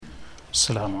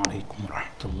السلام عليكم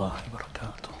ورحمة الله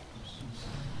وبركاته.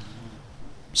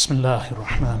 بسم الله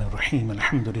الرحمن الرحيم.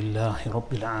 الحمد لله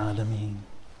رب العالمين،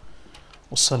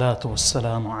 والصلاة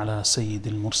والسلام على سيد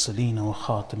المرسلين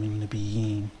وخاتم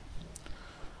النبيين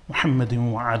محمد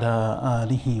وعلى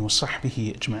آله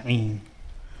وصحبه أجمعين.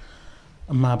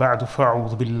 أما بعد،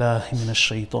 فأعوذ بالله من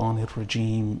الشيطان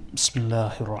الرجيم. بسم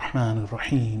الله الرحمن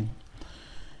الرحيم.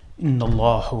 إن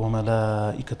الله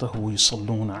وملائكته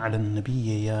يصلون على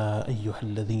النبي يا أيها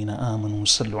الذين آمنوا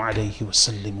صلوا عليه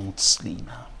وسلموا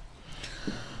تسليما.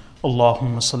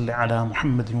 اللهم صل على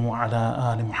محمد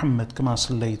وعلى آل محمد كما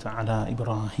صليت على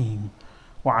إبراهيم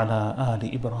وعلى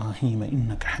آل إبراهيم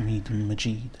إنك حميد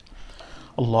مجيد.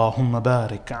 اللهم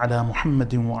بارك على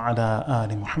محمد وعلى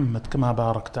آل محمد كما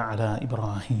باركت على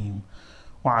إبراهيم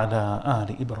وعلى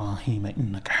آل إبراهيم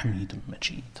إنك حميد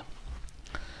مجيد.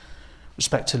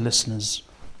 Respected listeners,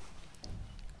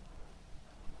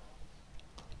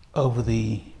 over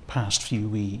the past few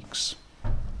weeks,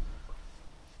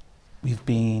 we've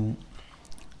been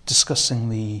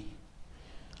discussing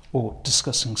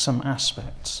some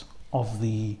aspects of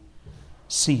the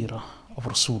seerah of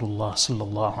Rasulullah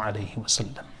sallallahu alayhi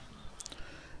wasallam,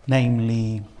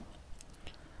 namely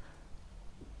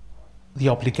the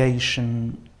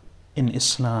obligation in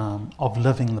Islam of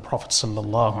loving the Prophet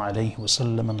sallallahu alayhi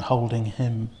wasallam and holding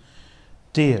him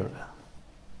dearer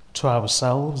to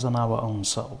ourselves and our own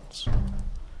souls,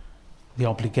 the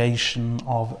obligation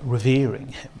of revering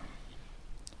him,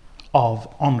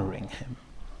 of honouring him,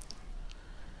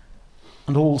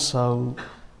 and also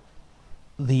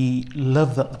the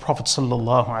love that the Prophet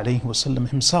sallallahu alayhi wasallam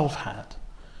himself had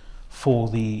for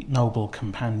the noble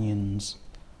companions,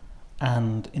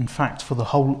 and in fact for the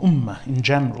whole ummah in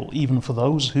general, even for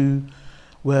those who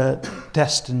were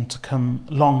destined to come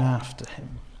long after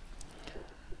him.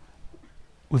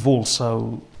 We've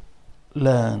also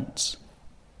learnt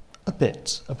a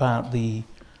bit about the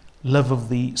love of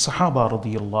the Sahaba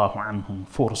radiyallahu anhum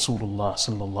for Rasulullah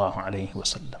sallallahu alayhi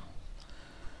wasallam.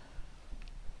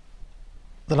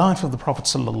 The life of the Prophet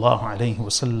sallallahu alayhi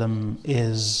wasallam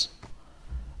is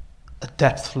a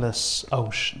depthless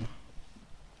ocean,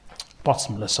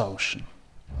 bottomless ocean,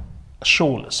 a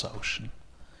shoreless ocean,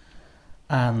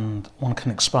 and one can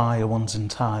expire one's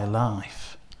entire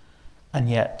life and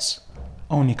yet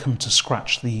only come to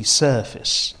scratch the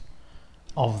surface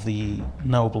of the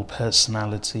noble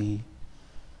personality,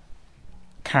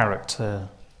 character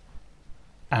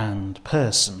and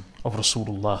person of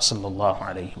Rasulullah sallallahu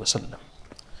alayhi wasallam.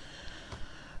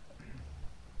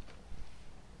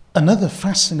 Another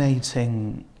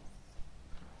fascinating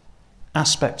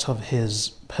aspect of his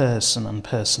person and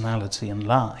personality and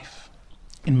life,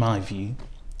 in my view,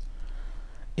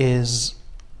 is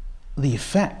the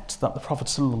effect that the Prophet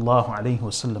sallallahu alaihi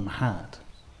wasallam had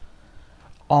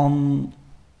on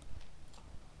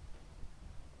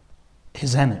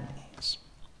his enemies.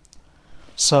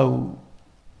 So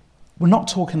we're not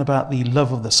talking about the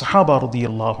love of the Sahaba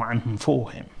radiyallahu anhum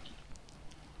for him,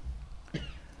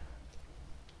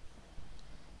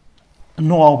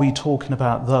 nor are we talking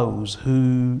about those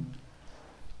who,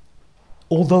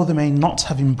 although they may not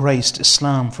have embraced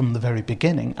Islam from the very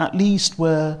beginning, at least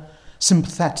were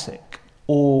sympathetic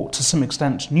or to some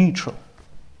extent neutral.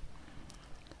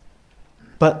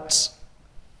 But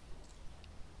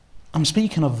I'm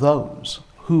speaking of those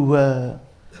who were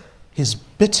his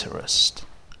bitterest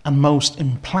and most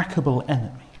implacable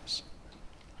enemies,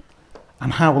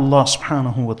 and how Allah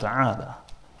subhanahu wa ta'ala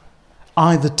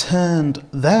either turned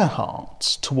their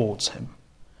hearts towards him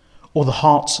or the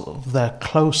hearts of their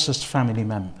closest family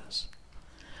members.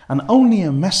 And only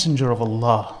a messenger of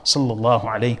Allah sallallahu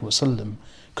alayhi wasallam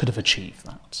could have achieved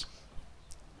that.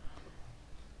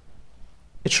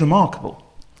 It's remarkable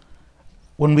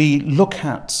when we look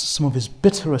at some of his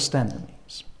bitterest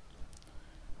enemies.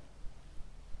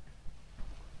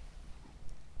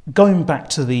 Going back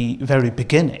to the very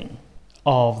beginning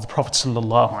of the Prophet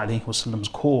sallallahu alaihi wasallam's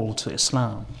call to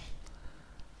Islam,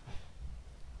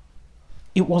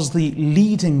 it was the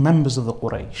leading members of the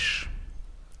Quraysh,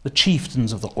 the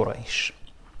chieftains of the Quraysh,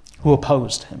 who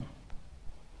opposed him.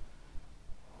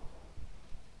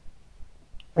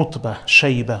 Utbah,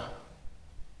 Shaybah,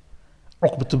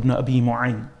 Uqbat ibn Abi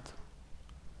Mu'ayd,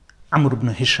 Amr ibn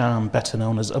Hisham, better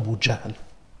known as Abu Jahl,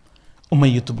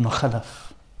 Umayyad ibn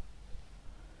Khalaf,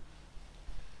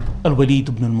 Al-Walid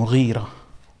ibn al-Mughira,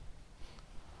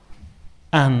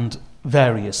 and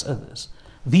various others.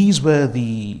 These were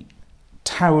the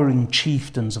towering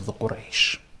chieftains of the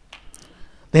Quraysh.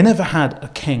 They never had a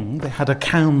king, they had a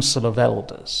council of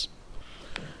elders.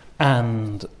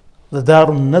 And the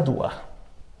Darun Nadwa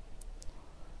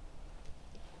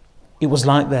it was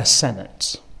like their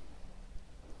Senate,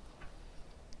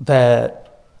 their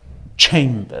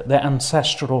chamber, their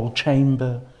ancestral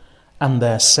chamber and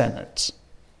their Senate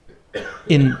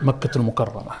in Makkah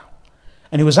al-Mukarramah.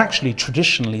 And it was actually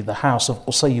traditionally the house of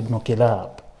Qusay ibn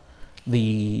Kilab,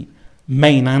 the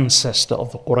main ancestor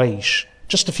of the Quraysh,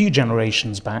 just a few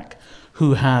generations back,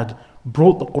 who had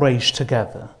brought the Quraysh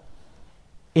together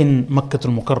in Makkah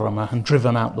al-Mukarramah and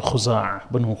driven out the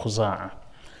Khuza'a, Banu Khuza'a.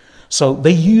 So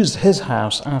they used his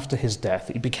house after his death.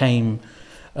 It became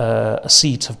a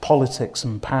seat of politics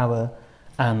and power,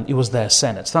 and it was their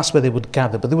Senate. That's where they would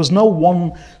gather. But there was no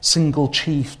one single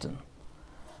chieftain.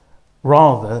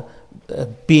 Rather,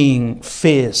 being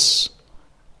fierce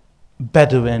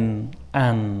Bedouin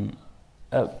and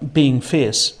being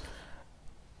fierce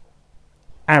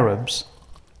Arabs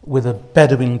with a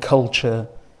Bedouin culture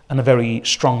and a very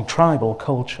strong tribal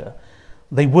culture,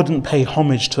 they wouldn't pay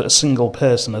homage to a single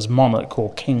person as monarch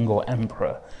or king or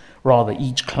emperor. Rather,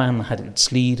 each clan had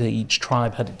its leader, each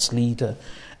tribe had its leader,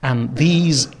 and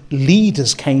these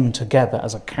leaders came together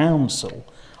as a council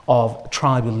of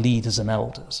tribal leaders and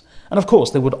elders. And of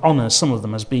course, they would honor some of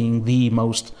them as being the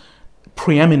most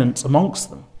preeminent amongst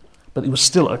them, but it was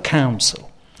still a council.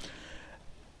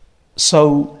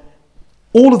 So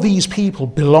all of these people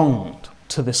belonged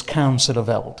to this council of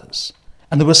elders,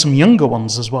 and there were some younger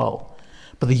ones as well.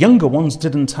 But the younger ones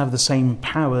didn't have the same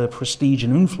power, prestige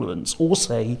and influence or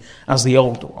say as the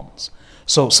older ones.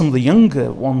 So some of the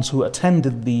younger ones who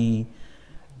attended the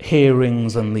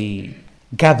hearings and the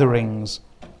gatherings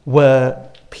were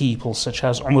people such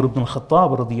as Umar ibn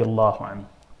al-Khattab radiyallahu anhu,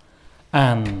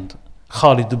 and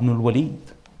Khalid ibn al-Walid,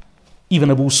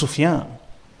 even Abu Sufyan,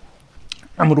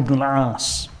 Amr ibn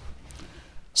al-As,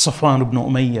 Safwan ibn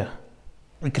Umayyah,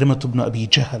 Ikrimah ibn Abi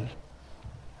Jahl.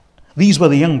 These were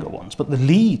the younger ones, but the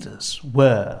leaders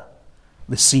were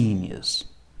the seniors.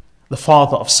 The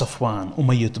father of Safwan,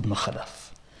 Umayyah ibn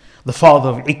Khalaf. The father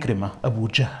of Ikrimah, Abu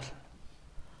Jahl.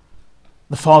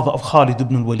 The father of Khalid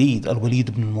ibn al-Walid, al-Walid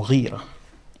ibn al-Mughira.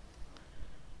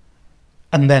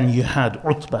 And then you had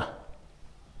Utbah,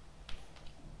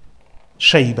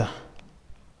 Shaybah,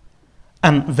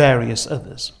 and various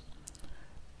others.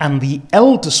 And the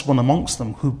eldest one amongst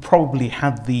them, who probably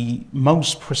had the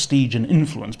most prestige and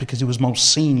influence because he was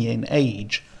most senior in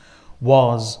age,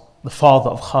 was the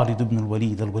father of Khalid ibn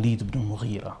al-Walid, al-Walid ibn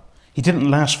al-Mughira. He didn't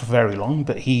last for very long,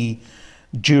 but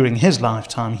during his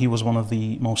lifetime, he was one of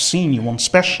the most senior ones,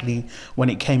 especially when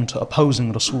it came to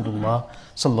opposing Rasulullah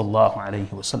sallallahu alayhi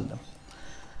wasallam.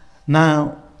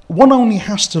 Now, one only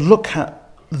has to look at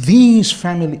these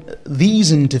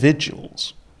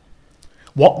individuals,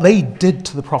 what they did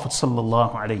to the Prophet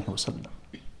sallallahu alaihi wasallam,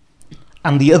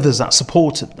 and the others that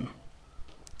supported them,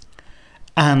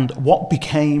 and what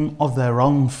became of their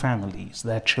own families,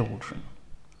 their children,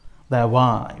 their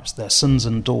wives, their sons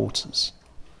and daughters.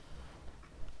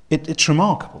 It's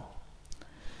remarkable.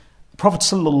 The Prophet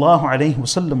sallallahu alaihi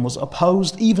wasallam was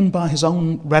opposed even by his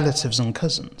own relatives and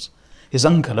cousins. His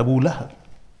uncle Abu Lahab,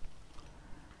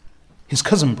 his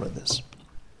cousin brothers.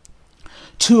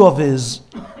 Two of his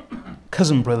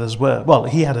cousin brothers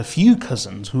he had a few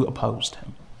cousins who opposed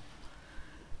him.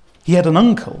 He had an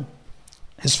uncle,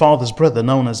 his father's brother,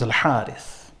 known as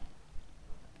Al-Harith.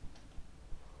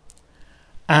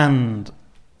 And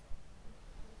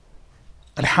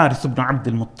Al-Harith ibn Abd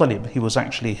al-Muttalib, he was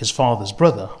actually his father's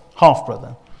brother,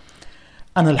 half-brother.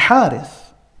 And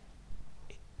Al-Harith,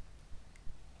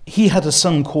 he had a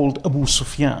son called Abu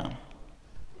Sufyan.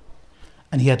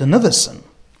 And he had another son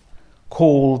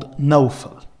called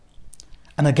Nawfal.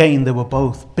 And again, they were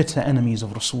both bitter enemies of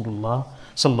Rasulullah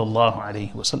sallallahu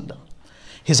alaihi wasallam.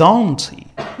 His auntie,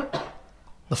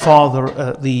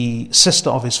 the sister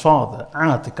of his father,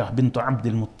 Atikah bint Abd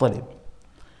al-Muttalib,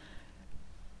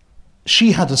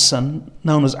 she had a son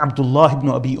known as Abdullah ibn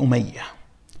Abi Umayyah.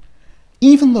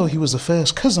 Even though he was the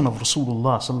first cousin of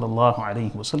Rasulullah sallallahu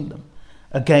alaihi wasallam,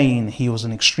 again, he was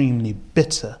an extremely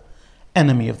bitter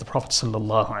enemy of the Prophet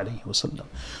sallallahu alaihi wasallam.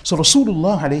 So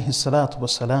Rasulullah alayhi salatu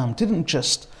wasalam didn't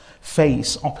just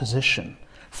face opposition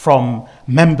from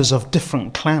members of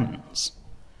different clans,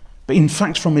 but in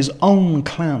fact from his own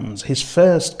clans, his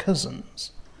first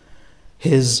cousins,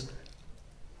 his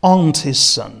auntie's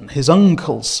son, his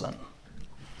uncle's son.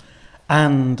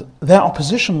 And their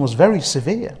opposition was very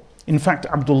severe. In fact,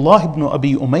 Abdullah ibn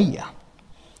Abi Umayyah,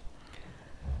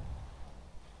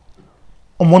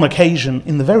 on one occasion,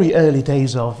 in the very early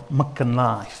days of Meccan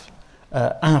life,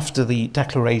 after the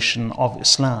declaration of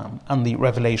Islam and the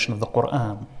revelation of the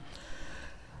Quran,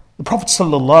 the Prophet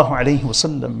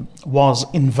ﷺ was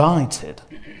invited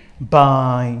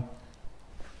by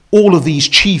all of these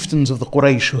chieftains of the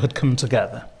Quraysh who had come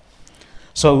together.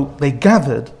 So they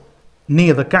gathered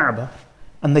near the Kaaba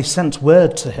and they sent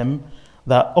word to him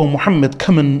that, "Oh Muhammad,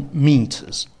 come and meet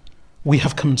us. We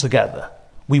have come together.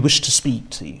 We wish to speak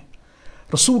to you."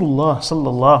 Rasulullah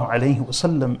sallallahu alayhi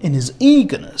wasallam, in his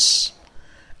eagerness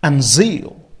and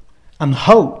zeal and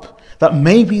hope that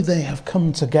maybe they have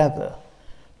come together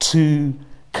to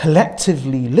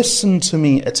collectively listen to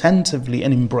me attentively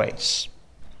and embrace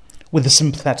with a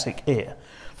sympathetic ear,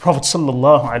 Prophet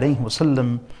sallallahu alayhi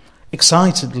wasallam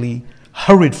excitedly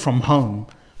hurried from home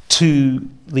to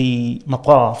the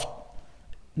maqaf,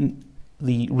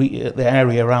 the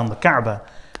area around the Kaaba,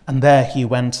 and there he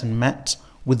went and met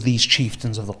with these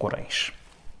chieftains of the Quraysh.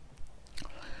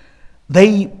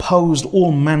 They posed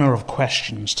all manner of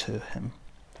questions to him,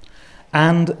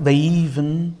 and they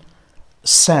even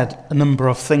said a number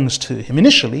of things to him.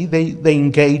 Initially, they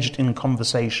engaged in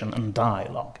conversation and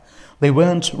dialogue. They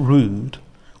weren't rude,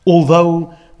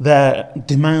 although their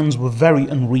demands were very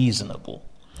unreasonable.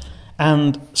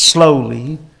 And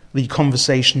slowly, the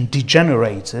conversation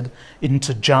degenerated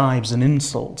into jibes and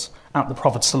insults at the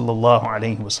Prophet sallallahu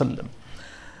alaihi wasallam.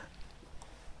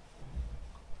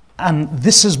 And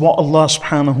this is what Allah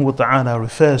subhanahu wa ta'ala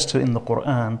refers to in the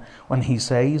Quran when He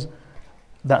says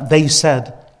that they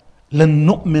said, لَن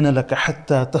نُؤْمِنَ لَكَ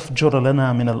حَتَّى تَفْجُرَ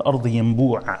لَنَا مِنَ الْأَرْضِ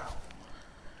يَنبُوعًا,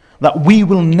 that we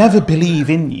will never believe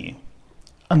in you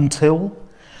until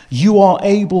you are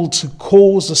able to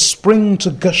cause a spring to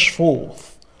gush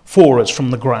forth for us from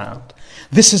the ground.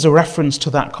 This is a reference to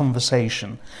that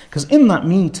conversation, because in that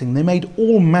meeting they made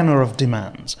all manner of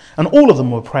demands, and all of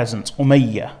them were present.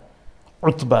 Umayyah,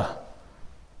 Utbah,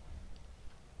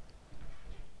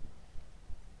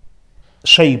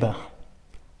 Shaybah,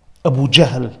 Abu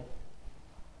Jahl,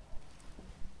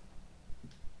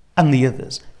 and the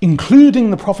others,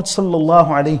 including the Prophet sallallahu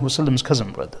alaihi wasallam's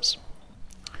cousin brothers.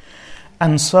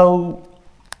 And so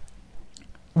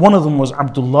one of them was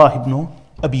Abdullah ibn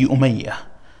Abi Umayyah,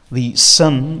 the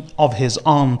son of his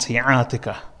auntie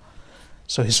Atika,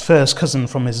 so his first cousin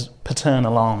from his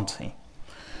paternal auntie.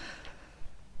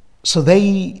 So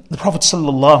the Prophet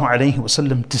sallallahu alaihi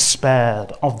wasallam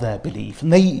despaired of their belief,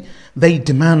 and they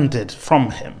demanded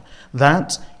from him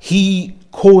that he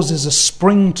causes a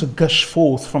spring to gush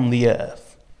forth from the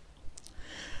earth.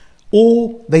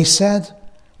 Or they said,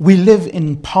 "We live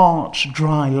in parched,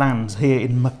 dry lands here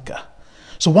in Mecca.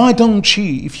 So why don't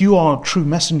you, if you are a true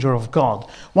messenger of God,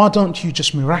 why don't you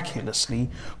just miraculously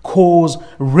cause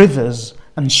rivers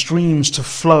and streams to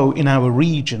flow in our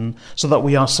region so that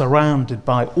we are surrounded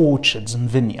by orchards and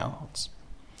vineyards?"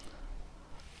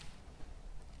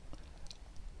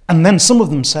 And then some of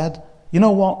them said, "You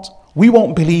know what? We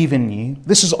won't believe in you,"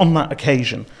 this is on that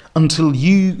occasion, "until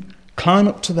you climb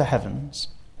up to the heavens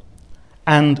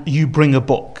and you bring a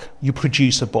book, you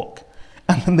produce a book."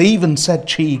 And they even said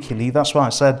cheekily, that's why I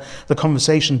said the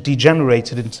conversation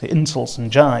degenerated into insults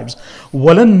and jibes.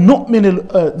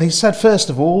 They said, first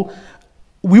of all,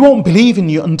 "We won't believe in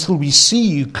you until we see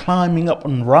you climbing up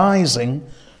and rising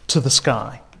to the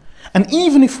sky. And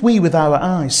even if we with our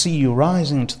eyes see you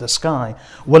rising to the sky,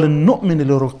 and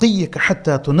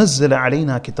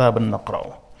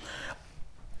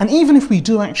even if we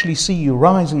do actually see you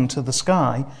rising to the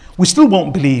sky, we still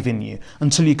won't believe in you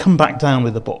until you come back down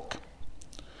with a book."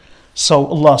 So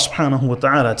Allah subhanahu wa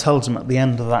ta'ala tells him at the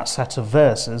end of that set of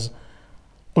verses,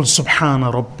 قُلْ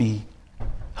سُبْحَانَ رَبِّي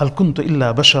هَلْ كُنْتُ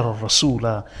إِلَّا بَشَرًا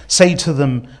رَسُولًا, say to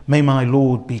them, "May my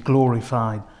Lord be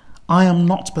glorified. I am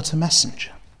not but a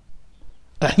messenger,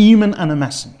 a human and a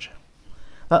messenger.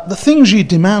 That the things you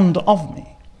demand of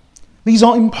me, these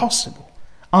are impossible.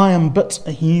 I am but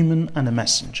a human and a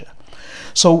messenger."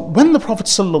 So when the Prophet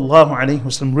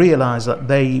ﷺ realized that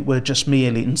they were just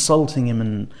merely insulting him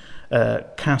and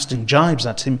casting jibes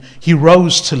at him, he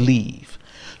rose to leave.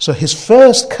 So his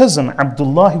first cousin,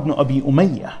 Abdullah ibn Abi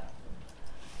Umayyah,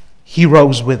 he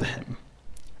rose with him.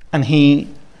 And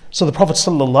so the Prophet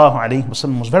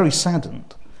ﷺ was very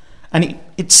saddened. And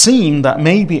it seemed that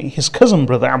maybe his cousin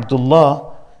brother,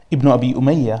 Abdullah ibn Abi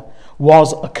Umayyah,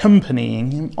 was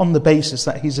accompanying him on the basis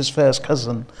that he's his first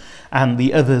cousin and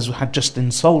the others had just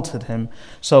insulted him.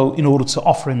 So in order to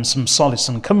offer him some solace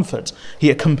and comfort, he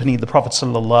accompanied the Prophet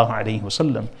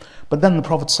ﷺ. But then the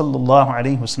Prophet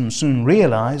ﷺ soon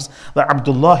realized that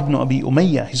Abdullah ibn Abi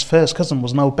Umayyah, his first cousin,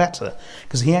 was no better,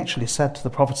 because he actually said to the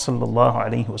Prophet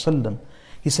ﷺ,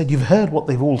 he said, "You've heard what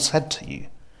they've all said to you.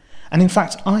 And in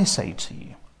fact, I say to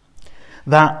you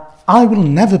that I will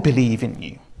never believe in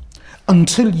you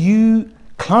until you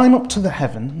climb up to the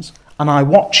heavens and I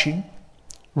watch you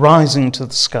rising to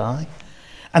the sky,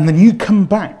 and then you come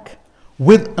back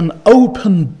with an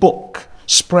open book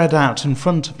spread out in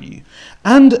front of you.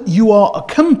 And you are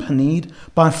accompanied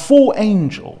by 4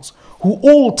 angels who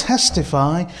all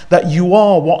testify that you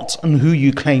are what and who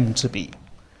you claim to be.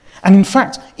 And in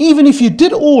fact, even if you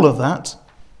did all of that,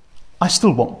 I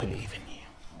still won't believe in you.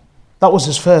 That was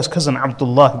his first cousin,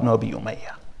 Abdullah ibn Abi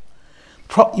Umayyah.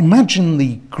 Imagine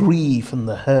the grief and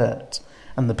the hurt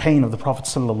and the pain of the Prophet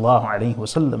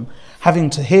ﷺ having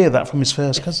to hear that from his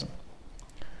first cousin.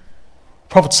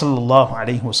 Prophet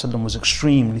ﷺ was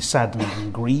extremely saddened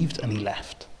and grieved, and he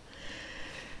left.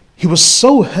 He was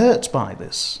so hurt by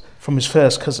this from his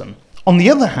first cousin. On the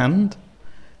other hand,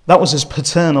 that was his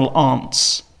paternal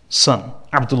aunt's son,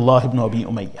 Abdullah ibn Abi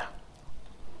Umayyah.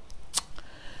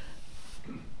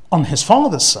 On his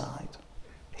father's side,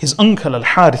 his uncle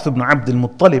Al-Harith ibn Abd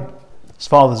al-Muttalib, his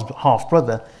father's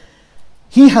half-brother,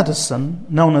 he had a son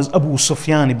known as Abu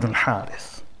Sufyan ibn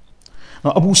al-Harith.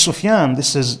 Now Abu Sufyan,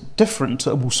 this is different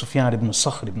to Abu Sufyan ibn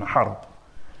Sakhr ibn Harb.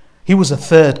 He was a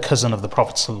third cousin of the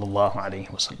Prophet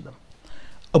ﷺ.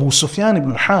 Abu Sufyan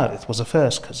ibn al-Harith was a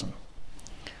first cousin.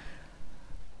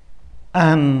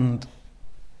 And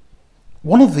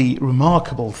one of the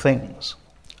remarkable things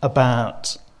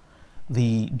about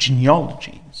the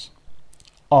genealogies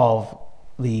of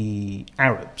the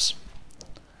Arabs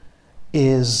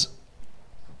is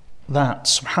that,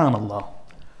 subhanallah,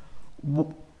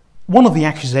 one of the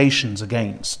accusations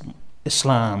against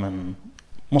Islam and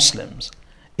Muslims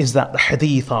is that the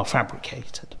hadith are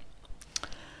fabricated.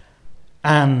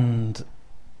 And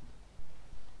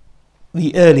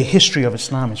the early history of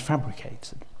Islam is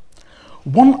fabricated.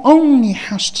 One only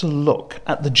has to look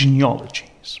at the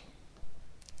genealogies.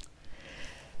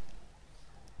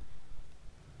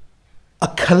 A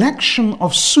collection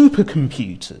of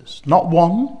supercomputers, not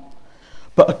one,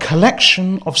 but a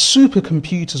collection of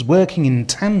supercomputers working in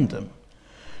tandem,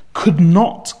 could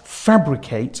not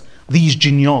fabricate these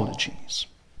genealogies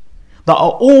that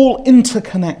are all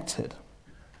interconnected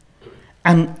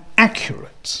and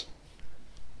accurate.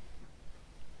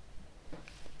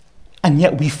 And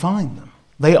yet we find them.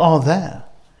 They are there.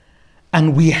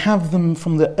 And we have them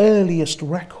from the earliest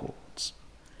records.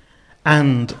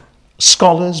 And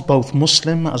scholars, both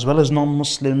Muslim as well as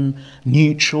non-Muslim,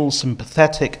 neutral,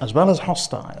 sympathetic as well as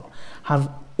hostile, have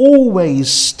always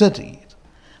studied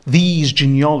these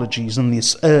genealogies and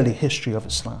this early history of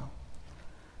Islam.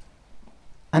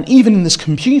 And even in this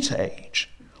computer age,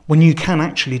 when you can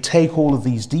actually take all of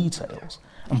these details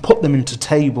and put them into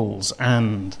tables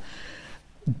and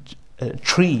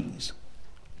trees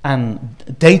and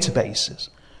databases,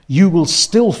 you will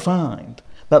still find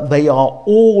that they are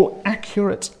all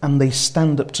accurate and they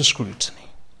stand up to scrutiny.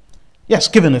 Yes,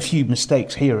 given a few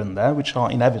mistakes here and there, which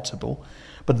are inevitable,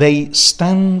 but they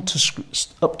stand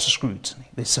up to scrutiny.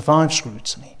 They survive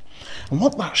scrutiny. And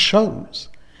what that shows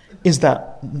is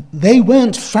that they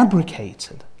weren't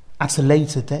fabricated at a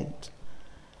later date.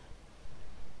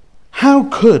 How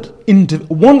could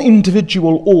one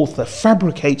individual author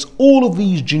fabricate all of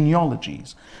these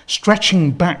genealogies,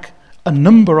 stretching back a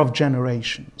number of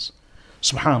generations?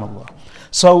 Subhanallah.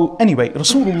 So anyway,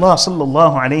 Rasulullah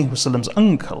sallallahu alayhi wasallam's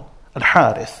uncle,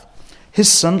 Al-Harith,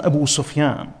 his son Abu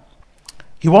Sufyan,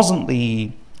 he wasn't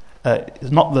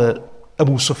not the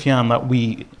Abu Sufyan that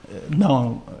we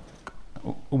know,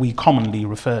 we commonly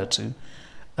refer to,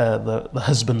 the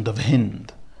husband of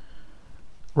Hind.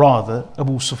 Rather,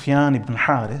 Abu Sufyan ibn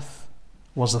Harith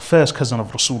was the first cousin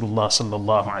of Rasulullah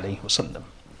sallallahu alayhi wasallam.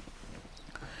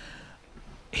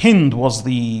 Hind was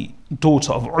the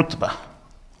daughter of Utbah,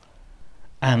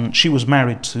 and she was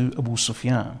married to Abu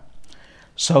Sufyan.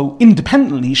 So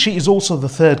independently, she is also the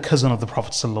third cousin of the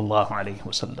Prophet sallallahu alaihi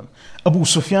wasallam. Abu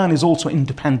Sufyan is also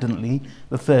independently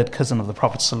the third cousin of the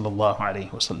Prophet sallallahu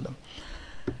alaihi wasallam.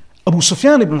 Abu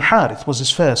Sufyan ibn Harith was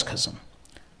his first cousin,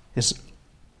 his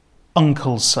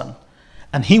uncle's son,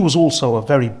 and he was also a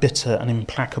very bitter and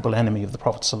implacable enemy of the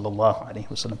Prophet sallallahu alaihi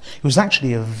wasallam. He was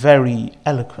actually a very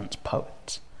eloquent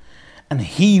poet, and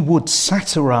he would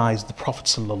satirize the Prophet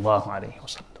sallallahu alaihi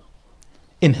wasallam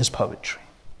in his poetry.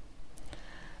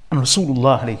 And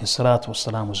Rasulullah alayhi salatu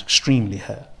wasalam was extremely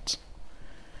hurt.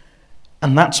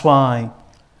 And that's why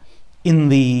in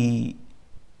the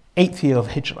 8th year of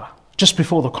Hijrah, just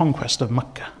before the conquest of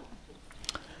Mecca,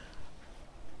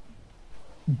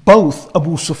 both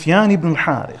Abu Sufyan ibn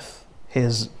al-Harith,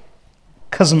 his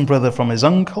cousin brother from his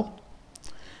uncle,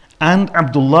 and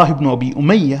Abdullah ibn Abi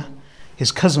Umayyah,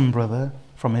 his cousin brother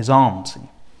from his auntie,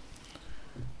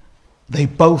 they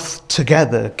both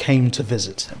together came to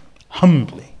visit him,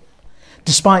 humbly.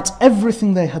 Despite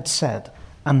everything they had said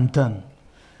and done,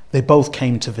 they both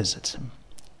came to visit him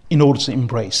in order to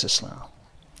embrace Islam.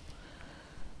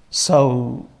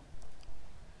 So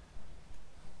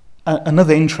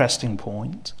another interesting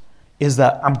point is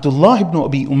that Abdullah ibn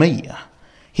Abi Umayyah,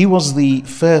 he was the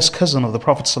first cousin of the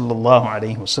Prophet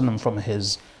ﷺ from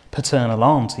his paternal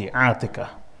auntie, Atika,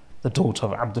 the daughter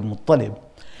of Abdul Muttalib.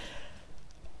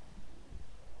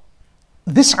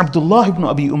 This Abdullah ibn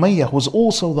Abi Umayyah was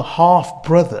also the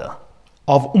half-brother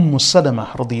of Salama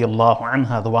radiyallahu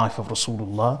anha, the wife of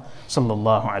Rasulullah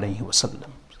sallallahu alayhi wasallam.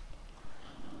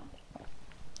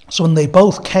 So when they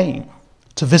both came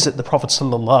to visit the Prophet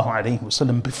sallallahu alayhi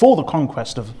wasallam before the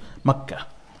conquest of Mecca,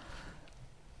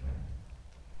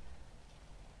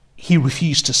 he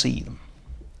refused to see them.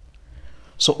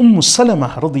 So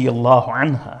Salama radiyallahu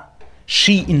anha,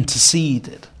 she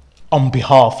interceded on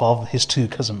behalf of his two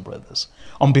cousin brothers,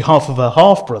 on behalf of her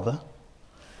half-brother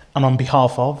and on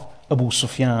behalf of Abu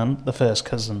Sufyan, the first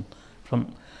cousin.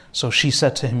 So she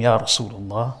said to him, Ya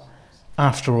Rasulullah,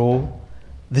 after all,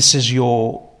 this is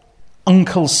your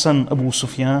uncle's son, Abu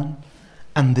Sufyan,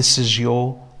 and this is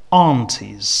your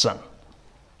auntie's son,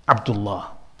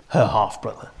 Abdullah, her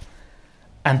half-brother.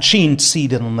 And she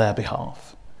interceded on their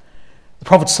behalf. The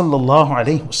Prophet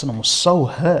ﷺ was so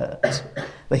hurt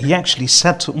that he actually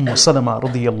said to Salama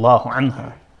radiyallahu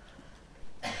anha,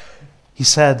 he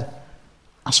said,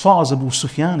 as far as Abu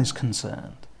Sufyan is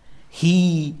concerned,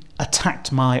 he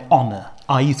attacked my honor,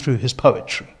 i.e. through his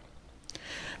poetry.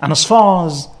 And as far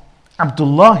as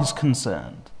Abdullah is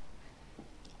concerned,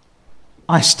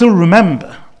 I still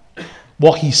remember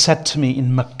what he said to me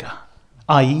in Mecca,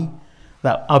 i.e.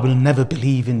 that I will never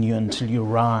believe in you until you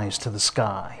rise to the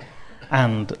sky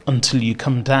and until you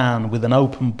come down with an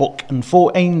open book and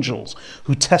 4 angels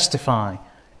who testify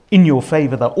in your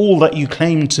favor that all that you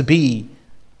claim to be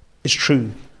is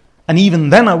true. And even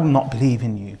then I will not believe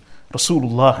in you.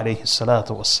 Rasulullah alayhi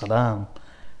salatu wassalam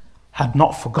had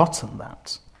not forgotten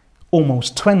that.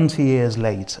 Almost 20 years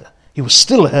later, he was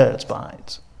still hurt by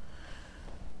it.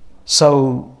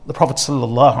 So the Prophet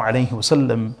sallallahu alayhi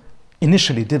wasallam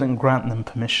initially didn't grant them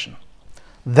permission.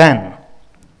 Then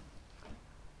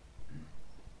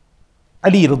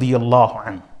Ali radiyallahu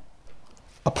anhu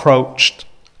approached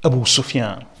Abu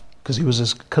Sufyan, because he was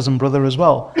his cousin brother as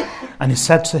well, and he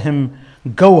said to him,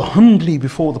 go humbly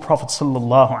before the Prophet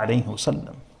sallallahu alaihi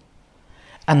wasallam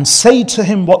and say to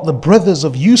him what the brothers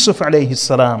of Yusuf alayhi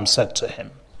salam said to him.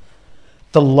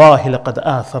 Tallahi laqad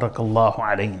atharaka Allahu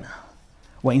alayna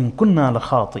wa in kunna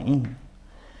lakhati'in.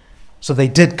 So they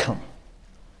did come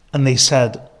and they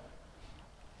said,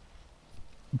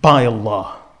 by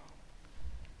Allah,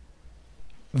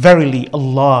 verily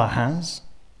Allah has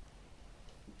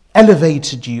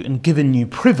elevated you and given you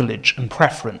privilege and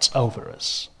preference over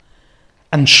us.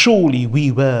 And surely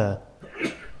we were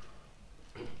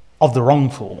of the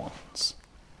wrongful ones.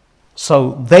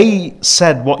 So they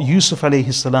said what Yusuf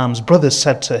alayhi salam's brothers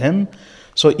said to him.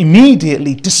 So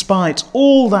immediately, despite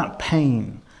all that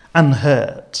pain and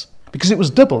hurt, because it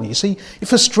was double, you see,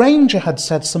 if a stranger had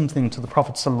said something to the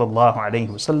Prophet sallallahu alaihi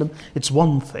wasallam, it's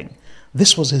one thing.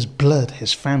 This was his blood,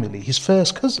 his family, his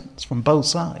first cousins from both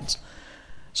sides.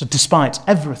 So despite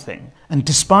everything, and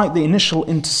despite the initial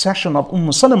intercession of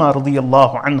Salama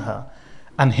radiyallahu anha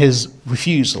and his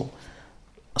refusal,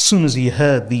 as soon as he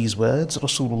heard these words,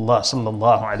 Rasulullah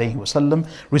sallallahu alayhi wasallam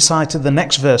recited the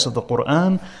next verse of the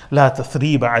Quran, لا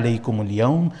تثريب عليكم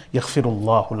اليوم يغفر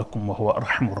الله لكم وهو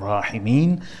أرحم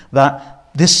الراحمين, that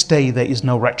this day there is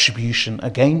no retribution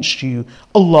against you,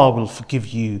 Allah will forgive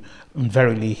you, and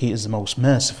verily He is the most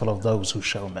merciful of those who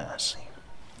show mercy.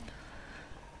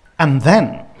 And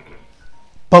then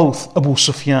both Abu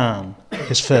Sufyan,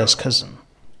 his first cousin,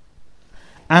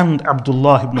 and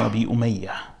Abdullah ibn Abi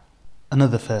Umayyah,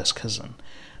 another first cousin,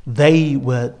 they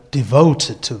were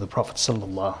devoted to the Prophet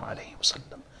sallallahu alaihi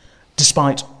wasallam,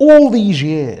 despite all these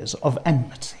years of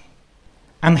enmity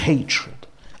and hatred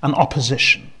and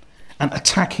opposition and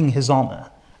attacking his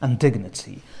honor and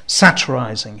dignity,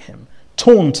 satirizing him,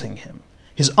 taunting him,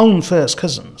 his own first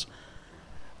cousins.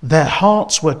 Their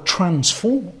hearts were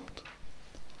transformed.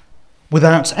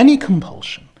 Without any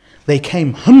compulsion, they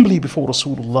came humbly before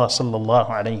Rasulullah sallallahu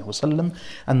alaihi wasallam,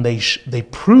 and they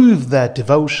proved their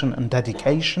devotion and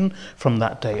dedication from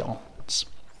that day onwards.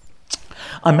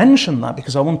 I mention that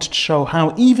because I wanted to show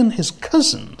how even his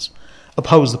cousins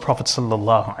opposed the Prophet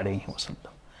sallallahu alaihi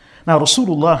wasallam. Now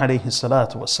Rasulullah alayhi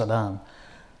salatu wasalam,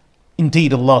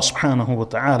 indeed Allah subhanahu wa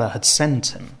ta'ala had sent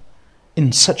him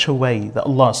in such a way that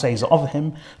Allah says of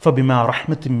him, فَبِمَا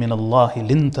رَحْمَةٍ مِّنَ اللَّهِ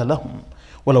لِنْتَ لَهُمْ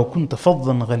وَلَوْ كُنْتَ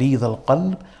فَضًّا غَلِيظَ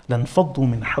الْقَلْبِ لَانْفَضُّوا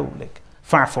مِنْ حَوْلِكَ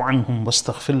فَاعْفُ عَنْهُمْ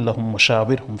وَاسْتَغْفِرْ لَهُمْ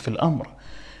وَشَاوِرْهُمْ فِي الْأَمْرِ.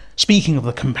 Speaking of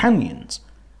the companions,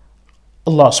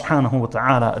 Allah subhanahu wa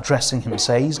ta'ala addressing him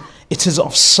says, it is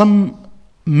of some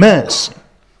mercy,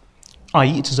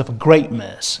 i.e. it is of a great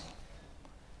mercy,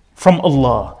 from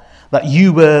Allah that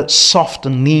you were soft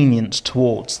and lenient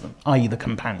towards them, i.e. the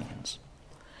companions.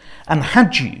 And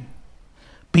had you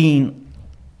been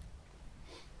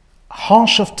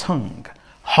harsh of tongue,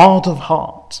 hard of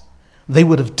heart, they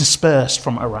would have dispersed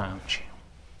from around you.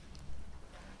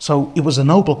 So it was a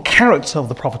noble character of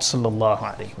the Prophet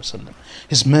ﷺ.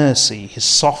 His mercy, his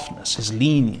softness, his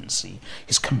leniency,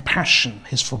 his compassion,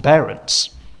 his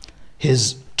forbearance,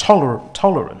 his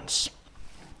tolerance.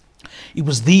 It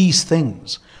was these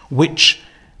things which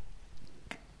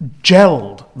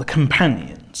gelled the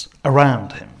companions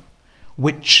around him,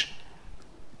 which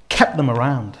kept them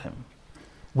around him,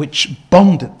 which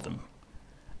bonded them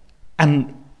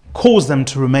and caused them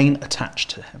to remain attached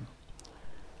to him.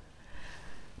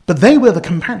 But they were the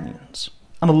companions.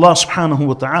 And Allah subhanahu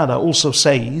wa ta'ala also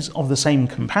says of the same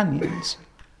companions,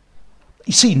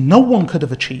 you see, no one could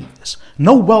have achieved this.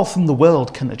 No wealth in the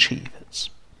world can achieve it.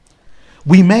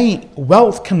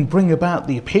 Wealth can bring about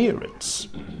the appearance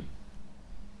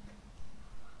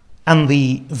and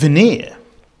the veneer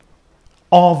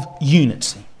of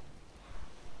unity.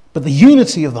 But the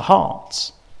unity of the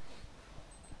hearts,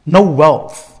 no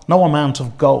wealth, no amount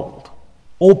of gold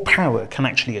or power can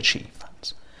actually achieve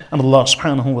that. And Allah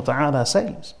subhanahu wa ta'ala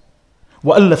says,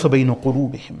 وَأَلَّفَ بَيْنَ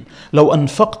قُلُوبِهِمْ لَوْ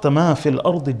أَنفَقْتَ مَا فِي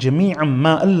الْأَرْضِ جَمِيعًا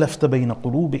مَا أَلَّفْتَ بَيْنَ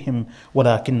قُلُوبِهِمْ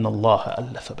وَلَكِنَّ اللَّهَ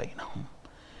أَلَّفَ بَيْنَهُمْ.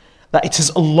 That it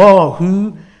is Allah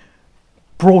who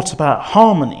brought about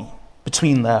harmony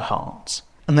between their hearts.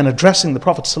 And then addressing the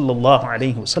Prophet sallallahu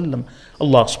alaihi wasallam,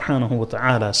 Allah subhanahu wa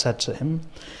ta'ala said to him,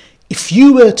 if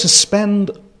you were to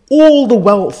spend all the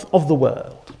wealth of the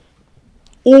world,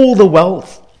 all the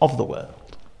wealth of the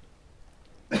world.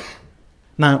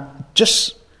 Now,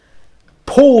 just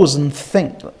pause and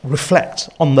think, reflect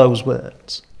on those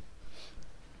words.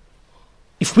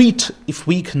 If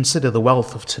we consider the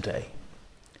wealth of today,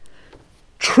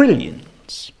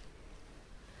 trillions,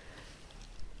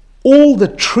 all the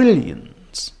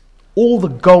trillions, all the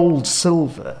gold,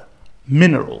 silver,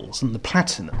 minerals and the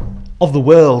platinum of the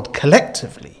world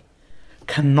collectively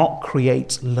cannot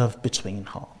create love between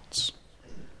hearts.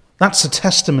 That's a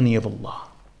testimony of Allah.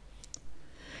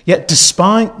 Yet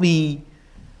despite the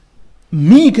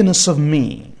meagerness of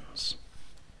means,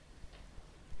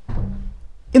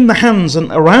 in the hands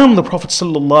and around the Prophet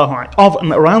sallallahu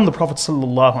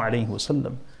alaihi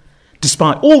wasallam,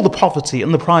 despite all the poverty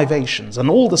and the privations and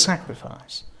all the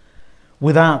sacrifice,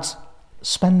 without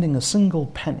spending a single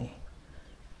penny,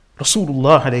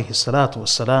 Rasulullah alayhi salatu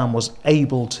wasalam was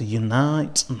able to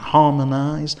unite and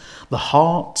harmonize the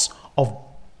hearts of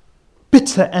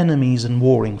bitter enemies and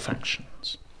warring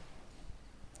factions.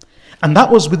 And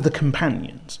that was with the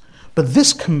companions. But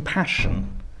this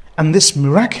compassion and this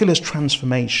miraculous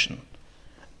transformation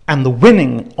and the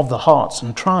winning of the hearts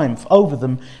and triumph over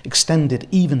them extended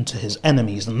even to his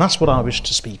enemies. And that's what I wish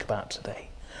to speak about today.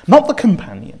 Not the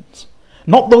companions,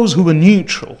 not those who were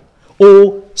neutral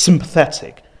or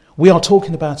sympathetic. We are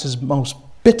talking about his most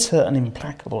bitter and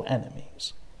implacable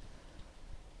enemies.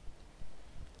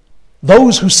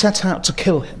 Those who set out to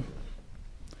kill him.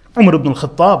 Umar ibn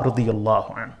al-Khattab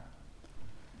radiyallahu anhu.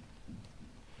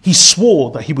 He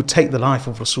swore that he would take the life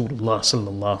of Rasulullah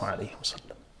sallallahu alaihi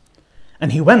wasallam.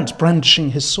 And he went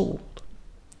brandishing his sword.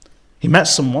 He met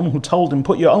someone who told him,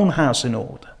 put your own house in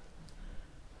order.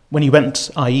 When he went,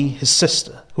 i.e. his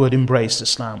sister who had embraced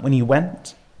Islam, when he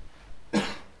went,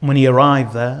 when he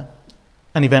arrived there,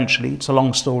 and eventually, it's a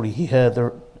long story, he heard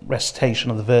the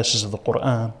recitation of the verses of the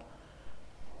Quran.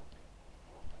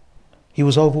 He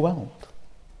was overwhelmed.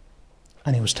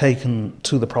 And he was taken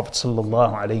to the Prophet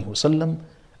sallallahu alaihi wasallam,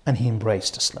 and he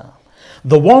embraced Islam.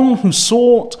 The one who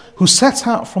set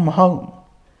out from home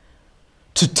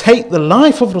to take the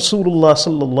life of Rasulullah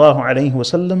sallallahu alaihi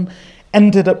wasallam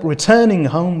ended up returning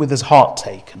home with his heart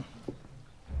taken.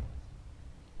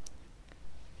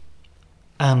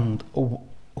 And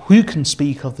who can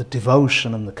speak of the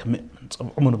devotion and the commitment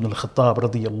of Umar ibn al-Khattab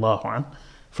radiyallahu anh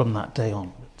from that day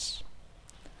onwards?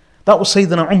 That was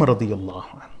Sayyidina Umar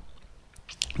radiyallahu anh.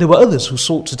 There were others who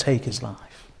sought to take his life.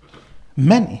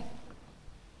 Many.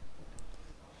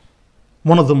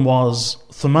 One of them was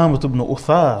Thumamah ibn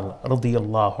Uthal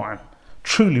radiyallahu anh.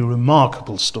 Truly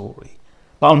remarkable story.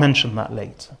 But I'll mention that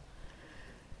later.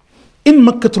 In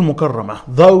Makkah al-Mukarramah,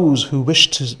 those who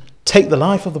wished to take the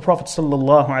life of the Prophet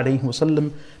sallallahu alaihi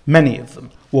wasallam, many of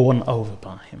them were won over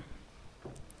by him.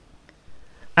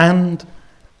 And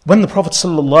when the Prophet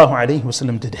sallallahu alaihi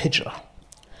wasallam did hijrah,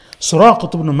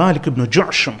 Suraqah ibn Malik ibn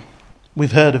Ju'sham,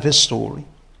 we've heard of his story.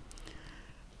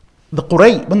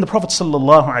 When the Prophet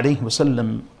sallallahu alaihi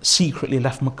wasallam secretly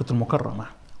left Makkah al-Mukarramah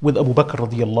with Abu Bakr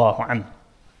radiyallahu anhu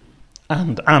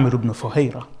and Amir ibn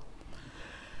Fuhayra,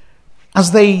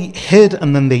 As they hid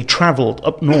and then they travelled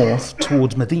up north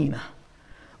towards Medina,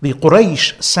 the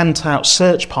Quraysh sent out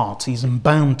search parties and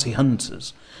bounty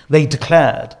hunters. They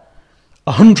declared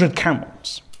 100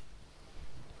 camels.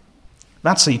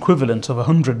 That's the equivalent of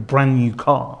 100 brand new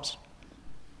cars.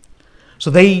 So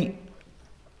they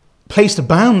placed a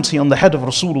bounty on the head of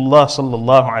Rasulullah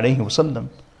sallallahu alaihi wasallam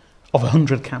of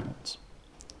 100 camels.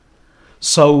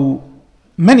 So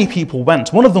many people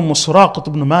went. One of them was Suraqah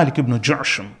ibn Malik ibn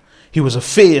Ju'sham. He was a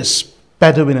fierce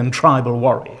Bedouin and tribal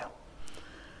warrior.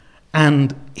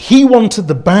 And he wanted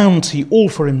the bounty all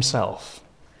for himself.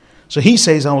 So he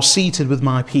says, I was seated with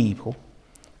my people,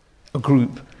 a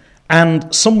group,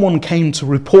 and someone came to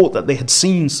report that they had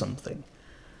seen something.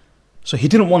 So he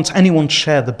didn't want anyone to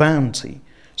share the bounty.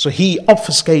 So he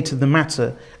obfuscated the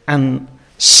matter and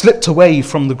slipped away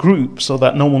from the group so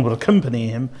that no one would accompany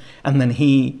him. And then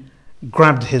he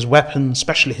grabbed his weapon,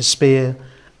 especially his spear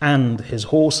and his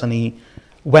horse, and he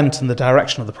went in the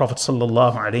direction of the Prophet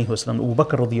sallallahu alaihi wasallam, Abu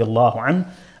Bakr radiyallahu anhu,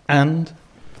 and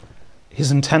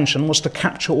his intention was to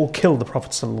capture or kill the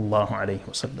Prophet sallallahu alaihi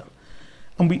wasallam.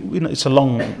 And we know it's a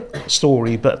long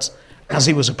story, but as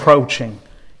he was approaching,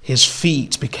 his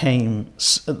feet became,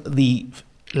 the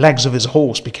legs of his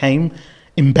horse became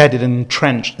embedded and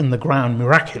entrenched in the ground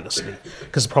miraculously,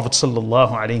 because the Prophet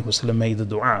sallallahu alaihi wasallam made the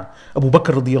dua. Abu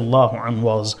Bakr radiyallahu anhu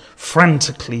was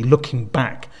frantically looking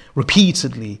back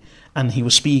repeatedly, and he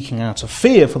was speaking out of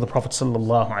fear for the Prophet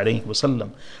sallallahu alaihi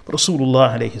wasallam. But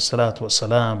Rasulullah alayhi salatu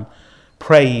wasalam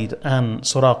prayed, and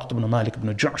Suraqah ibn Malik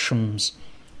ibn Ju'sham's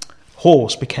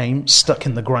horse became stuck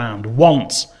in the ground.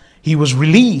 Once he was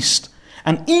released,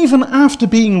 and even after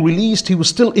being released, he was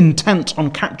still intent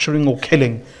on capturing or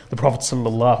killing the Prophet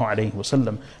sallallahu alaihi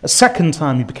wasallam. A second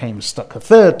time he became stuck. A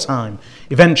third time,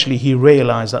 eventually he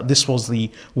realized that this was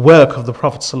the work of the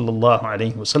Prophet sallallahu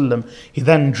alaihi wasallam. He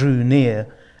then drew near,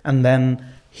 and then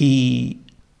he,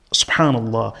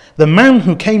 subhanallah, the man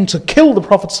who came to kill the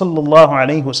Prophet sallallahu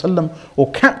alaihi wasallam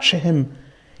or capture him,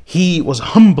 he was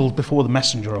humbled before the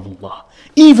Messenger of Allah.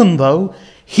 Even though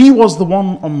he was the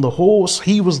one on the horse,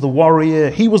 he was the warrior,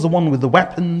 he was the one with the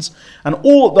weapons, and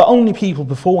all the only people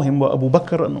before him were Abu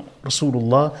Bakr and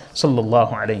Rasulullah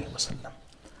sallallahu alaihi wasallam.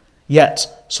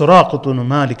 Yet Suraqah ibn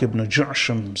Malik ibn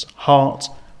Ju'sham's heart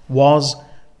was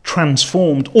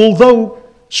transformed, although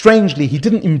strangely, he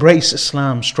didn't embrace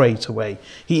Islam straight away.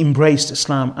 He embraced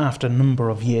Islam after a number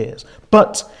of years.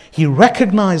 But he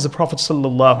recognized the Prophet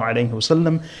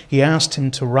ﷺ. He asked him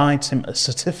to write him a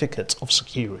certificate of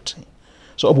security.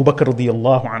 So Abu Bakr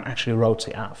radiyallahu anhu actually wrote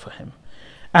it out for him.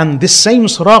 And this same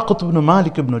Suraqah ibn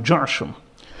Malik ibn Ju'sham,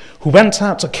 who went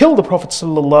out to kill the Prophet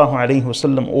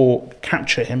ﷺ or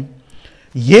capture him,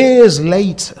 years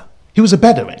later, he was a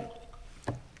Bedouin.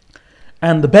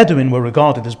 And the Bedouin were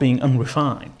regarded as being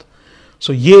unrefined.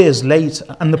 So years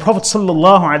later, and the Prophet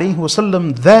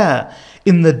ﷺ there,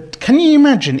 can you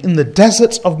imagine, in the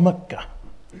desert of Mecca,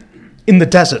 in the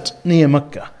desert near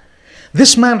Mecca,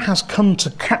 this man has come to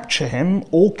capture him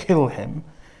or kill him.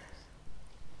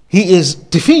 He is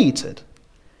defeated.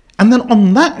 And then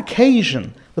on that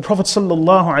occasion, the Prophet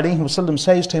ﷺ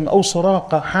says to him, O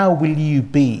Suraqah, how will you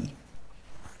be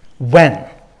when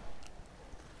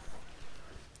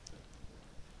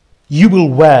you will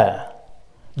wear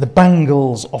the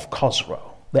bangles of Khosrow,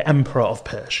 the emperor of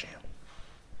Persia?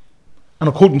 And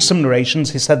according to some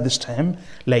narrations, he said this to him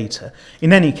later.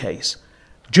 In any case,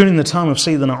 during the time of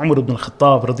Sayyidina Umar ibn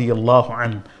al-Khattab radiyallahu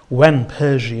anhu, when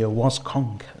Persia was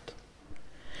conquered.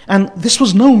 And this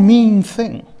was no mean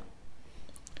thing.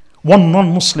 One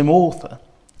non-Muslim author,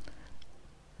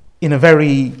 in a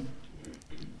very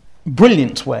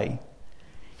brilliant way,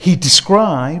 he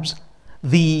describes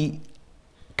the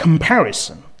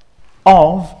comparison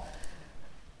of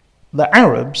the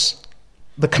Arabs,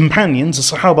 the companions,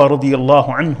 the Sahaba radiyallahu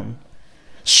anhum,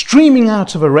 streaming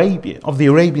out of Arabia, of the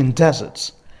Arabian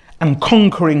deserts, and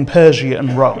conquering Persia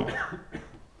and Rome.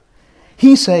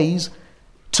 He says,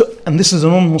 and this is a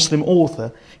non-Muslim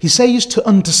author, he says to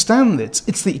understand it,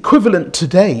 it's the equivalent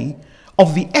today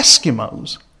of the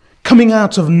Eskimos coming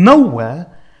out of nowhere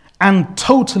and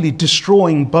totally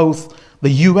destroying both the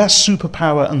US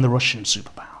superpower and the Russian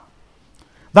superpower.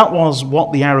 That was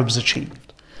what the Arabs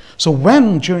achieved. So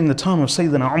when, during the time of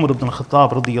Sayyidina Umar ibn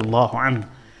al-Khattab radiyallahu anhu,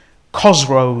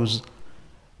 Khosrow's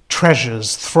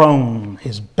treasures, throne,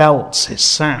 his belts, his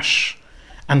sash,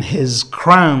 and his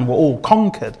crown were all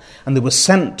conquered, and they were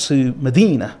sent to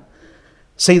Medina,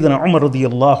 Sayyidina Umar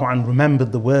radiyallahu anhu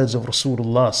remembered the words of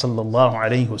Rasulullah sallallahu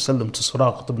alayhi wasallam to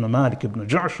Suraqah ibn Malik ibn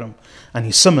Ju'sham, and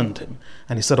he summoned him,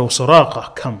 and he said, "O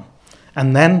Suraqah, come."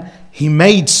 And then he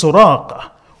made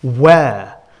Suraqah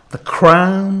wear the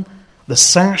crown, the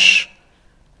sash,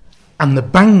 and the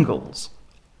bangles,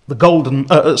 the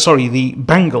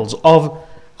bangles of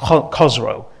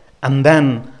Khosrow. And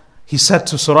then he said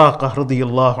to Suraqah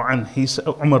radiyallahu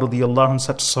anhu, Umar radiyallahu anhu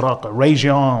said to Suraqah, raise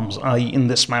your arms, i.e. in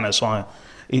this manner, so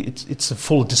it's a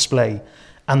full display.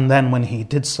 And then when he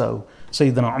did so,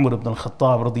 Sayyidina Umar ibn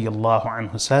al-Khattab radiyallahu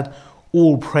anhu said,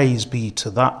 all praise be to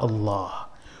that Allah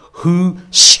who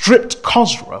stripped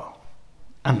Khosrow.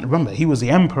 And remember, he was the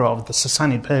emperor of the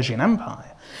Sassanid Persian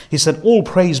Empire. He said, all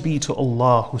praise be to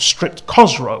Allah who stripped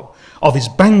Khosrow of his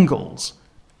bangles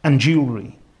and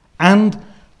jewelry and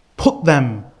put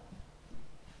them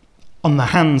on the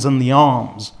hands and the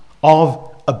arms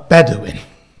of a Bedouin.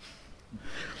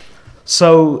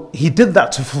 So he did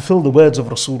that to fulfill the words of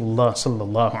Rasulullah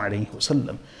sallallahu alayhi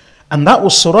wasallam. And that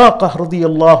was Suraqah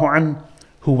radiyallahu anhu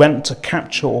who went to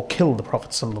capture or kill the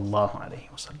Prophet sallallahu alayhi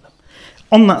wasallam.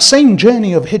 On that same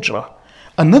journey of Hijrah,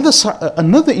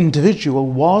 another individual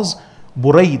was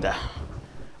Buraidah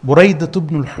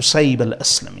ibn al-Husayb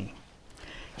al-Aslami.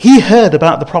 He heard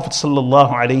about the Prophet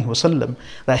sallallahu alayhi wasallam,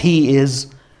 that he is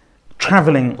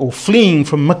traveling or fleeing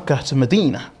from Mecca to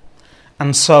Medina.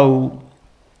 And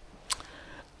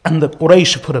the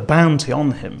Quraysh put a bounty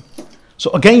on him.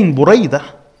 So again,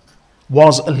 Buraidah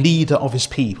was a leader of his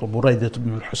people. Buraidah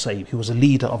ibn al-Husayb, he was a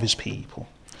leader of his people.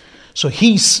 So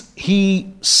he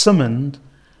summoned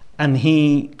and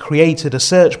he created a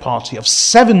search party of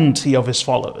 70 of his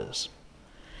followers.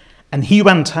 And he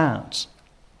went out,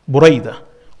 Buraidah,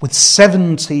 with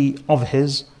 70 of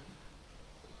his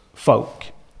folk,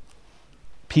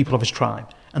 people of his tribe.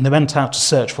 And they went out to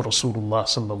search for Rasulullah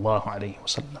sallallahu alayhi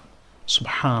wasallam.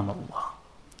 Subhanallah.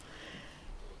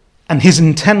 And his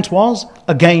intent was,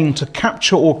 again, to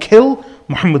capture or kill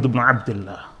Muhammad ibn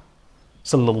Abdullah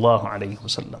sallallahu alayhi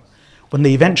wasallam. When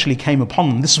they eventually came upon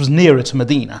them, this was nearer to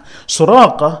Medina.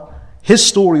 Suraqah, his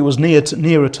story was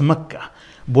nearer to Mecca.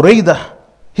 Buraidah,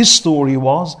 his story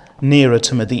was nearer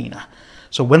to Medina.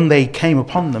 So when they came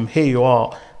upon them, here you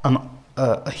are,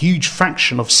 a huge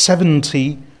faction of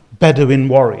 70 Bedouin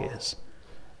warriors,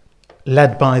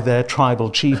 led by their tribal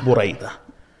chief Buraidah.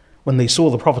 When they saw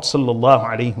the Prophet sallallahu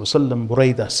alaihi wasallam,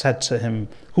 Buraidah said to him,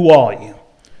 who are you?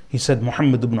 He said,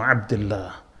 Muhammad ibn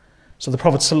Abdullah. So the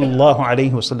Prophet sallallahu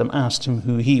alaihi wasallam asked him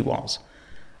who he was.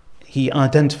 He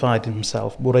identified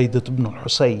himself, Buraidah ibn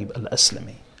al-Husayb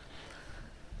al-Aslami.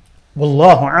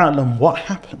 Wallahu a'lam what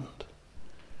happened.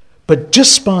 But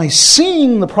just by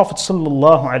seeing the Prophet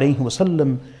sallallahu alaihi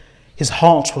wasallam, his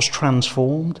heart was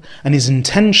transformed, and his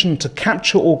intention to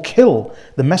capture or kill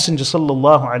the Messenger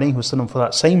sallallahu alaihi wasallam for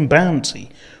that same bounty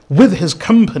with his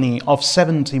company of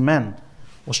 70 men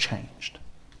was changed.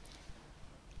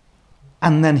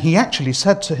 And then he actually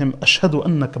said to him, Ashhadu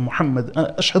annaka Muhammad,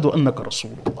 Ashhadu annaka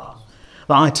Rasulullah,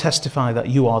 that I testify that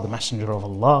you are the Messenger of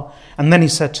Allah. And then he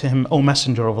said to him, O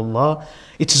Messenger of Allah,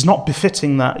 it is not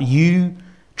befitting that you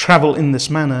travel in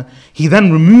this manner. He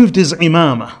then removed his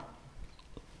imamah,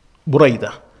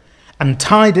 Buraidah, and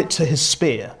tied it to his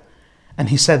spear. And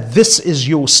he said, this is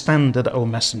your standard, O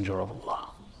Messenger of Allah.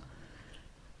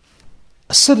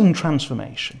 A sudden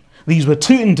transformation. These were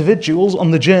two individuals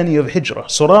on the journey of Hijrah.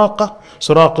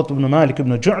 Suraqah ibn Malik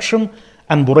ibn Ju'sham,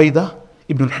 and Buraidah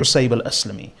ibn al-Husayb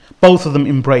al-Aslami. Both of them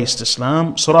embraced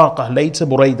Islam. Suraqah later,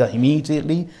 Buraidah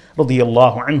immediately,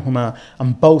 radiyallahu anhuma,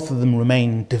 and both of them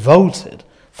remained devoted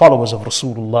followers of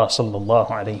Rasulullah sallallahu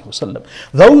alayhi wasallam.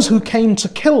 Those who came to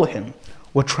kill him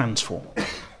were transformed.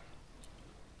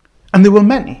 And there were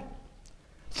many.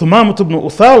 Thumamat ibn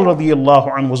Uthal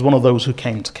radiyallahu anhu was one of those who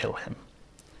came to kill him.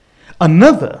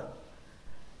 Another,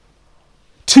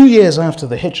 2 years after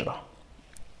the Hijrah,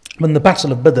 when the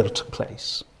Battle of Badr took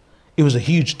place, it was a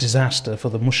huge disaster for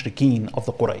the mushrikeen of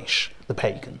the Quraysh, the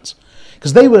pagans,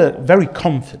 because they were very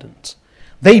confident.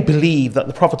 They believed that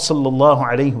the Prophet sallallahu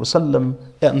alaihi wasallam,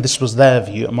 and this was their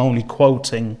view, I'm only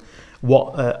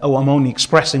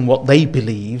expressing what they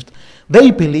believed.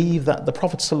 They believed that the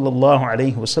Prophet sallallahu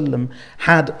alaihi wasallam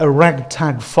had a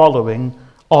ragtag following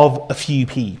of a few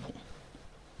people,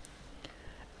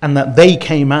 and that they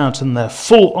came out in their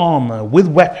full armor with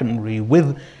weaponry,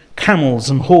 with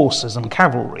camels and horses and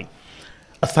cavalry,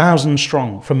 1,000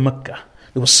 strong from Mecca.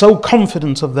 They were so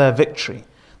confident of their victory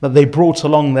that they brought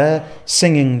along their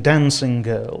singing, dancing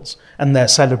girls and their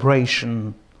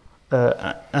celebration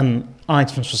and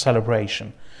items for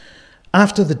celebration.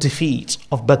 After the defeat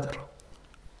of Badr,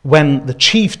 when the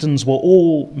chieftains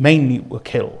mainly were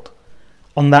killed,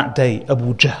 on that day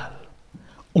Abu Jahl,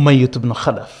 Umayyah ibn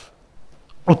Khalaf,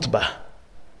 Utbah,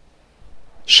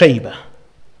 Shaybah,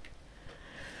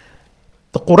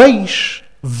 the Quraysh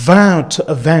vowed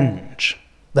to avenge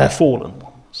their fallen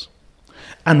ones.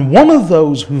 And one of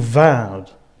those who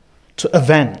vowed to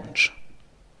avenge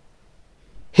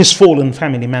his fallen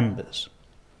family members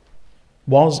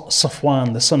was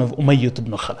Safwan, the son of Umayyah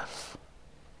ibn Khalaf.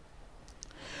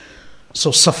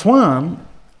 So Safwan,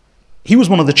 he was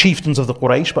one of the chieftains of the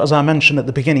Quraysh, but as I mentioned at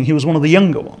the beginning, he was one of the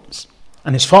younger ones.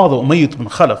 And his father, Umayyah ibn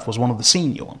Khalaf, was one of the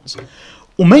senior ones.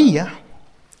 Umayyah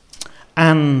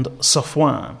and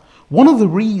Safwan, one of the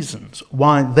reasons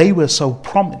why they were so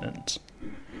prominent,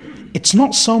 it's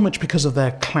not so much because of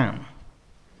their clan.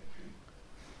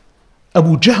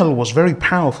 Abu Jahl was very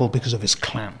powerful because of his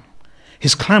clan.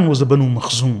 His clan was the Banu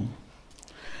Makhzum.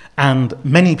 And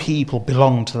many people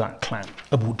belonged to that clan.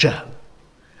 Abu Jahl,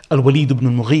 Al-Walid ibn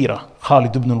al-Mughira,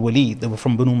 Khalid ibn al-Walid, they were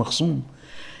from Banu Makhzum.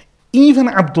 Even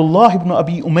Abdullah ibn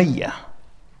Abi Umayyah,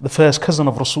 the first cousin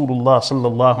of Rasulullah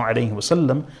sallallahu alayhi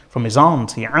wasallam, from his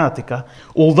auntie Atika,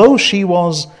 although she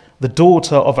was the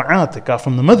daughter of Atika,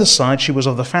 from the mother's side, she was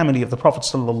of the family of the Prophet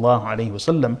sallallahu alaihi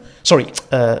wasallam.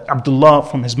 Abdullah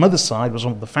from his mother's side was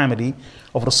of the family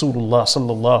of Rasulullah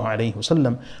sallallahu alaihi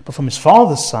wasallam, but from his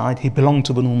father's side, he belonged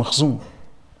to Banu Makhzum.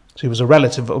 So he was a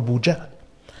relative of Abu Jahl.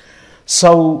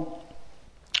 So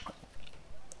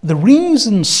the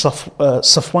reason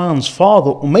Safwan's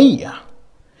father, Umayyah,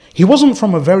 he wasn't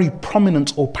from a very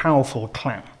prominent or powerful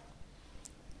clan.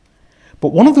 But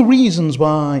one of the reasons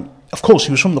why, of course,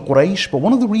 he was from the Quraysh, but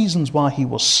one of the reasons why he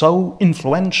was so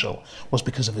influential was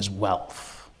because of his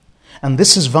wealth. And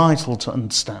this is vital to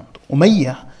understand.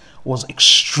 Umayyah was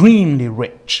extremely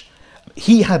rich.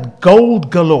 He had gold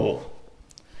galore.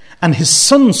 And his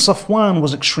son Safwan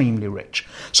was extremely rich.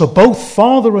 So both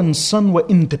father and son were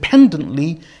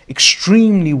independently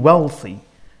extremely wealthy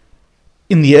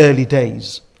in the early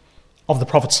days of the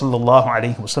Prophet sallallahu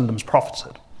alaihi wasallam's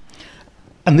prophethood.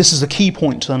 And this is a key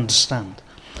point to understand.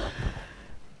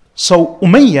 So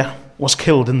Umayyah was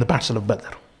killed in the Battle of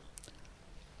Badr.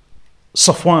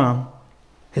 Safwan,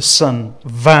 his son,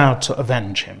 vowed to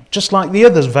avenge him, just like the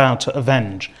others vowed to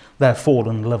avenge their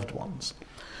fallen loved ones.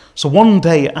 So one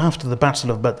day after the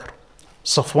Battle of Badr,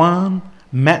 Safwan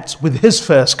met with his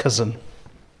first cousin,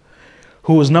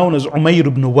 who was known as Umayr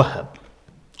ibn Wahab.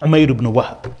 Umayr ibn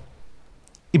Wahab,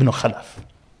 ibn Khalaf.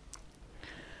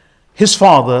 His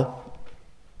father,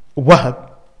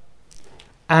 Wahab,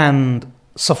 and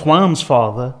Safwan's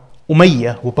father,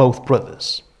 Umayyah, were both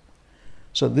brothers.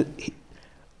 So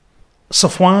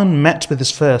Safwan met with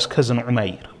his first cousin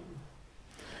Umayr,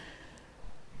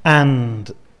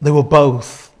 and they were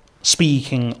both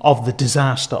speaking of the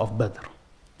disaster of Badr.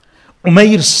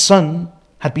 Umayr's son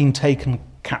had been taken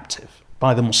captive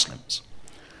by the Muslims.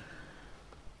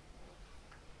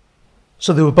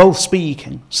 So they were both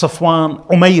speaking.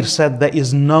 Umayr said, there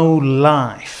is no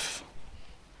life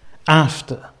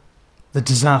after the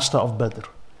disaster of Badr.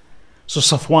 So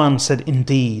Safwan said,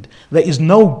 indeed, there is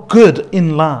no good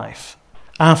in life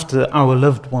after our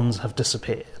loved ones have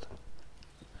disappeared.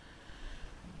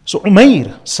 So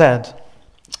Umayr said,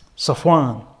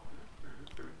 Safwan,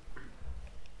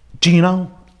 do you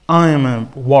know, I am a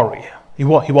warrior. He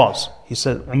was.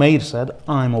 Umayr said,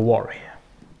 I am a warrior.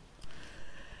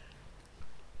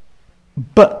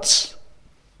 But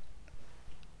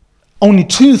only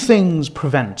two things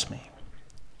prevent me.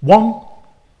 One,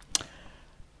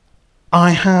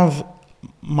 I have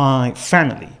my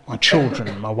family, my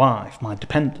children, my wife, my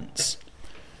dependents.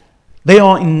 They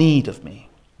are in need of me,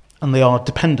 and they are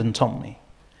dependent on me.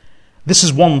 This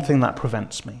is one thing that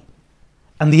prevents me.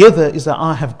 And the other is that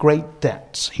I have great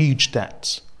debts, huge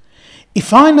debts.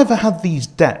 If I never had these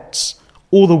debts,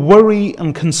 or the worry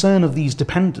and concern of these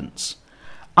dependents,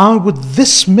 I would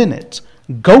this minute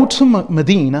go to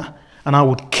Medina and I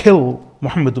would kill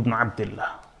Muhammad ibn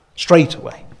Abdullah straight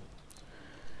away.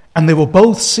 And they were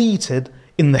both seated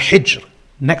in the Hijr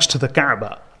next to the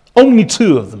Kaaba. Only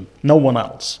two of them, no one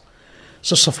else.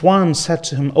 So Safwan said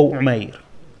to him, O Umayr,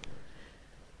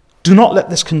 do not let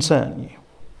this concern you.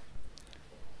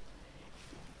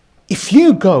 If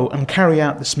you go and carry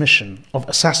out this mission of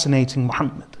assassinating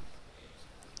Muhammad,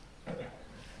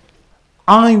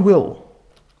 I will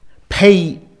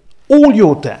pay all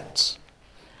your debts,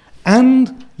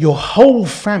 and your whole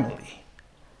family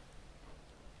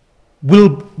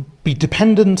will be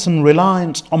dependent and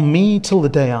reliant on me till the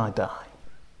day I die.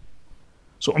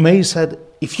 So Umayr said,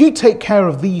 if you take care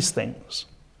of these things,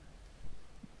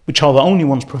 which are the only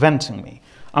ones preventing me,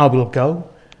 I will go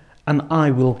and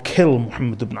I will kill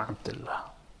Muhammad ibn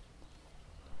Abdullah.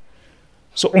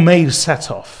 So Umayr set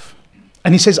off.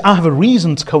 And he says, I have a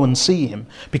reason to go and see him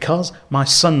because my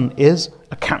son is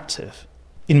a captive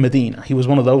in Medina. He was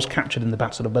one of those captured in the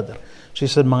Battle of Badr. So he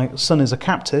said, my son is a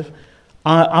captive.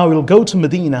 I will go to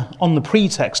Medina on the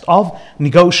pretext of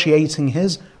negotiating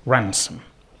his ransom.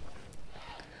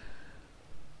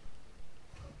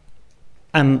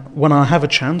 and when I have a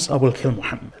chance, I will kill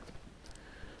Muhammad.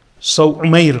 So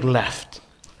Umayr left.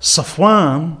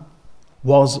 Safwan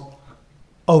was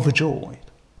overjoyed.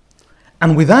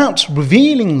 And without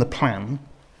revealing the plan,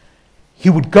 he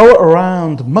would go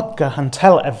around Mecca and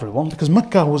tell everyone, because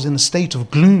Mecca was in a state of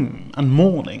gloom and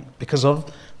mourning because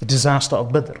of the disaster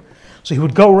of Badr. So he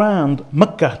would go around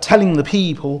Mecca telling the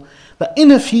people that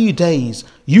in a few days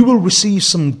you will receive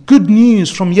some good news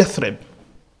from Yathrib,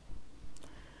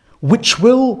 which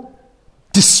will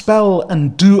dispel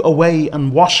and do away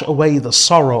and wash away the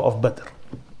sorrow of Badr.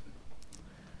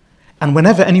 And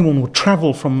whenever anyone would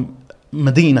travel from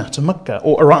Medina to Mecca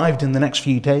or arrived in the next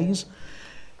few days,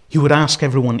 he would ask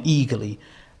everyone eagerly,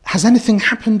 has anything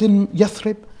happened in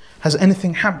Yathrib? Has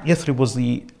anything happened? Yathrib was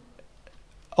the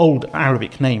old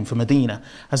Arabic name for Medina.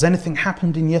 Has anything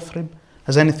happened in Yathrib?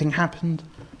 Has anything happened?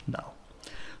 No.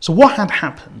 So what had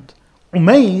happened?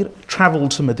 Umayr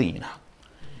travelled to Medina.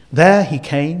 There he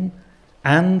came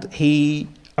and he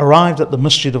arrived at the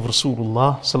masjid of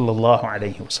Rasulullah sallallahu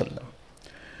alayhi wasallam.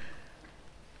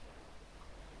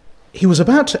 He was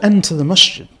about to enter the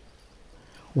masjid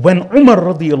when Umar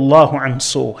radiallahu anhu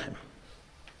saw him,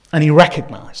 and he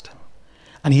recognized him,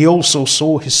 and he also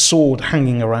saw his sword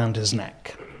hanging around his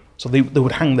neck. So they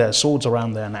would hang their swords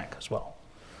around their neck as well.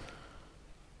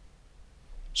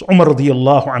 So Umar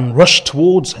radiallahu anhu rushed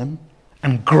towards him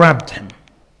and grabbed him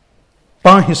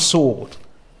by his sword,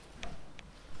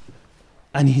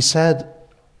 and he said,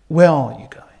 "Where are you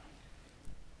going?"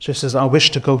 So he says, "I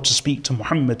wish to go to speak to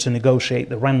Muhammad to negotiate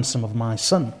the ransom of my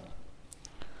son."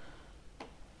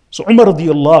 So Umar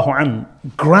radiallahu anhu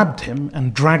grabbed him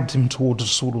and dragged him towards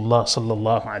Rasulullah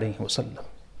sallallahu alayhi wasallam.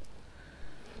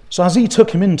 So as he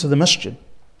took him into the masjid,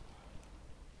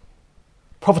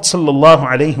 Prophet sallallahu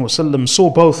alayhi wasallam saw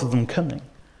both of them coming.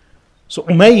 So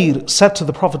Umayr said to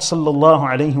the Prophet sallallahu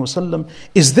alayhi wasallam,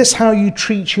 "Is this how you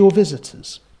treat your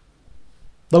visitors,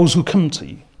 those who come to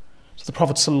you?" So the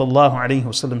Prophet sallallahu alayhi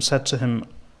wasallam said to him,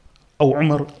 "O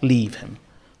Umar, leave him."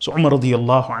 So Umar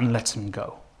radiallahu anhu let him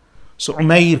go. So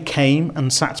Umayr came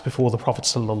and sat before the Prophet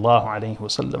sallallahu alayhi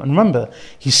wasallam. And remember,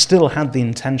 he still had the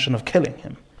intention of killing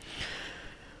him.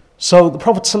 So the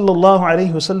Prophet sallallahu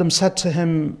alayhi wasallam said to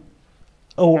him,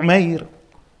 "O Umayr,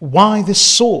 why this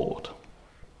sword?"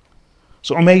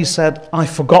 So Umayr said, "I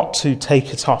forgot to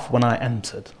take it off when I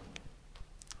entered.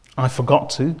 I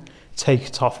forgot to take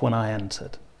it off when I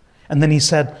entered." And then he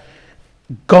said,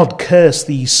 "God curse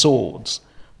these swords.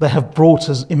 They have brought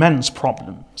us immense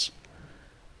problems."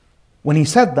 When he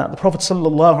said that, the Prophet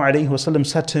ﷺ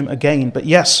said to him again, "But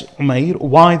yes, Umayr,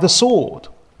 why the sword?"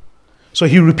 So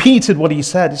he repeated what he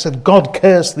said. He said, "God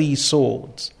curse these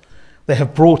swords. They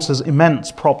have brought us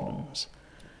immense problems."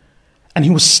 And he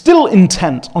was still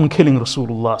intent on killing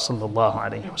Rasulullah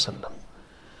ﷺ.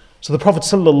 So the Prophet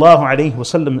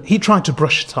ﷺ, he tried to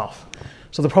brush it off.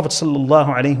 So the Prophet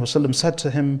ﷺ said to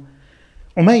him,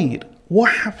 "Umayr,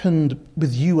 what happened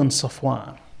with you and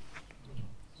Safwan?"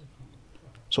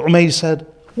 So Umayr said,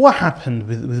 "What happened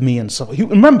with me and Safwan?"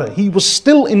 Remember, he was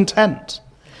still intent.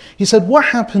 He said, "What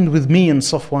happened with me and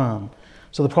Safwan?"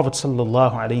 So the Prophet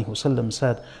ﷺ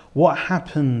said, "What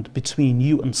happened between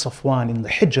you and Safwan in the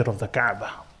Hijr of the Kaaba?"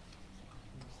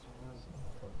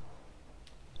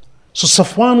 So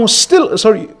Safwan was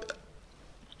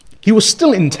he was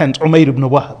still intent, Umayr ibn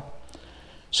Wahab.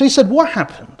 So he said, "What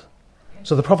happened?"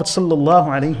 So the Prophet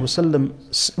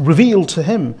ﷺ revealed to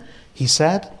him, he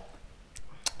said,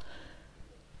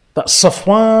 that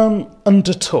Safwan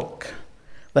undertook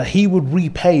that he would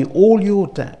repay all your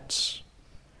debts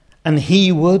and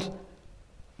he would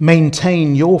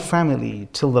maintain your family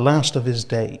till the last of his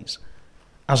days,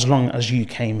 as long as you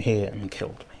came here and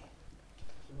killed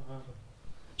me.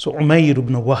 So Umayr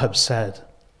ibn Wahab said,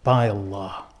 "By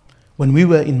Allah, when we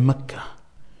were in Mecca,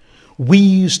 we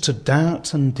used to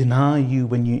doubt and deny you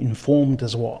when you informed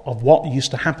us of what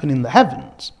used to happen in the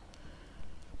heavens.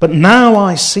 But now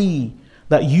I see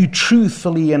that you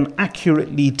truthfully and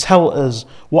accurately tell us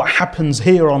what happens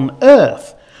here on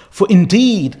earth. For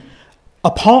indeed,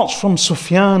 apart from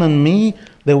Sufyan and me,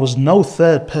 there was no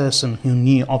third person who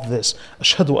knew of this.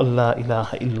 Ashhadu an la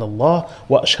ilaha illallah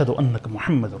wa ashhadu annaka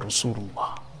Muhammadur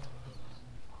Rasulullah.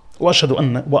 Wa ashhadu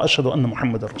anna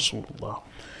Muhammadur Rasulullah."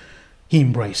 He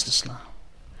embraced Islam.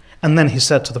 And then he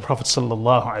said to the Prophet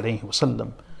sallallahu alaihi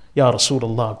wasallam, "Ya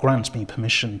Rasulullah, grant me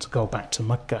permission to go back to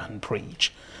Mecca and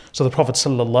preach." So the Prophet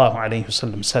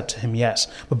ﷺ said to him, "Yes."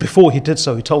 But before he did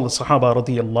so, he told the Sahaba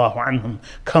radiyallahu anhum,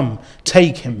 "Come,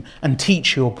 take him and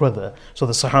teach your brother." So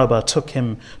the Sahaba took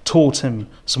him, taught him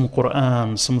some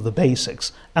Quran, some of the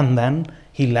basics, and then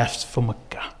he left for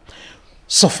Mecca.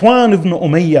 Safwan ibn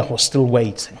Umayyah was still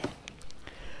waiting.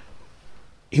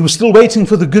 he was still waiting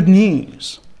for the good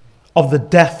news of the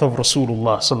death of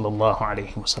Rasulullah sallallahu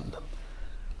alayhi wasallam.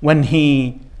 When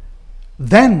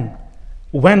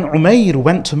Umayr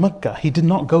went to Mecca, he did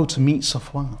not go to meet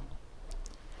Safwan.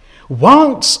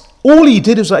 Once, all he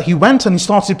did is that he went and he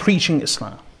started preaching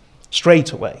Islam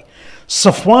straight away.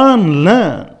 Safwan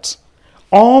learnt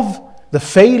of the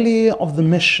failure of the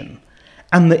mission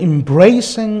and the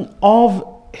embracing of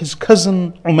his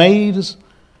cousin Umayr's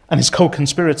and his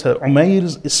co-conspirator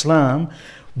Umayr's Islam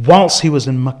whilst he was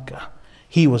in Mecca.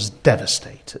 He was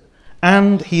devastated.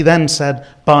 And he then said,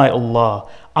 by Allah,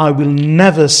 I will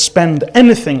never spend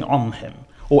anything on him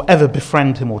or ever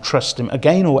befriend him or trust him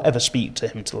again or ever speak to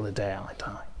him till the day I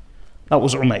die. That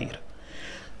was Umayr.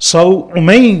 So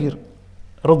Umayr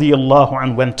radiyallahu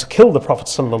anhu went to kill the Prophet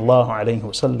sallallahu alayhi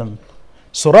wasallam.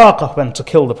 Suraqah went to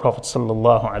kill the Prophet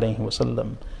sallallahu alayhi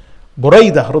wasallam.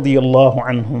 Buraidah radiyallahu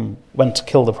anhum went to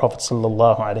kill the Prophet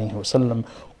sallallahu alayhi wasallam.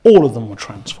 All of them were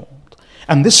transformed.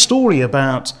 And this story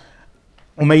about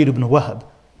Umayr ibn Wahab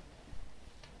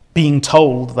being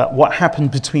told that what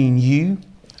happened between you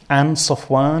and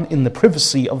Safwan in the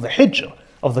privacy of the Hijr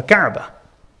of the Kaaba.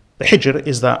 The Hijr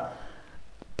is that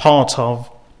part of,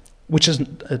 which is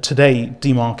today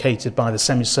demarcated by the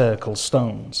semicircle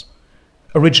stones.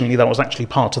 Originally that was actually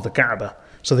part of the Kaaba,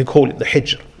 so they call it the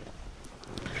Hijr.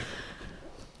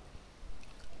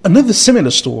 Another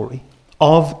similar story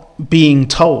of being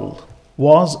told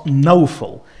was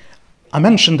Nawfal. I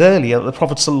mentioned earlier that the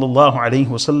Prophet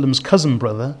ﷺ's cousin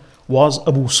brother was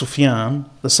Abu Sufyan,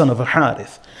 the son of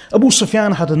Al-Harith. Abu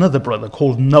Sufyan had another brother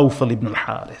called Nawfal ibn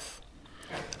al-Harith.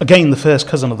 Again, the first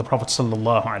cousin of the Prophet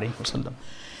ﷺ.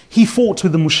 He fought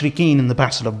with the Mushrikeen in the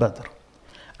Battle of Badr.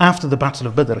 After the Battle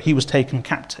of Badr, he was taken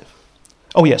captive.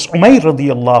 Oh yes, Umayr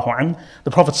radiyallahu anhu,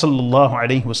 the Prophet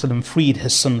ﷺ freed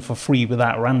his son for free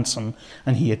without ransom,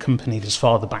 and he accompanied his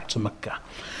father back to Mecca.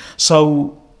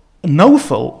 So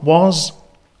Nawfal was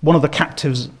one of the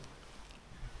captives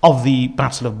of the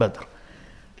Battle of Badr.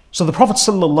 So the Prophet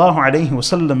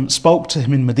ﷺ spoke to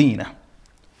him in Medina,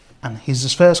 and he's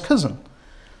his first cousin.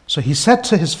 So he said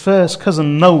to his first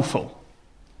cousin Nawfal,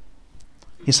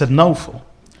 he said, Nawfal,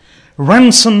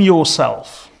 ransom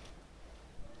yourself.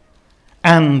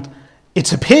 And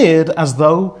it appeared as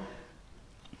though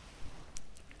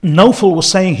Nawfal was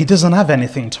saying he doesn't have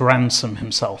anything to ransom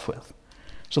himself with.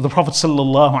 So the Prophet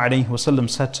ﷺ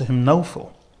said to him,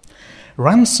 Nawfal,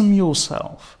 ransom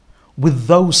yourself with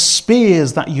those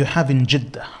spears that you have in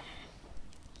Jeddah.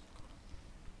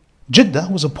 Jeddah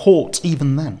was a port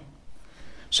even then.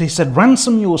 So he said,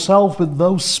 ransom yourself with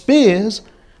those spears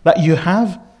that you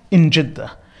have in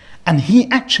Jeddah. And he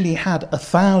actually had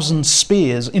 1,000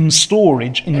 spears in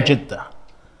storage in Jeddah.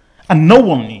 And no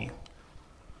one knew.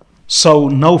 So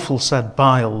Nawfal said,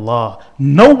 by Allah,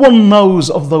 no one knows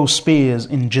of those spears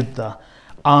in Jeddah.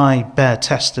 I bear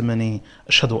testimony,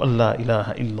 Ashhadu an la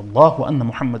ilaha illallah wa anna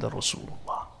Muhammadan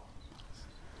Rasulullah.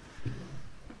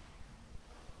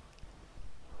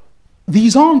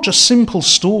 These aren't just simple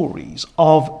stories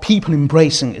of people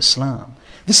embracing Islam.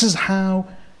 This is how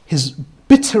his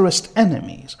bitterest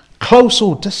enemies, close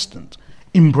or distant,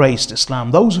 embraced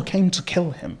Islam. Those who came to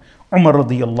kill him, Umar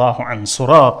radiyallahu anhu,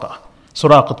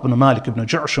 Suraqah ibn Malik ibn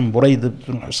Ju'shum, Burayd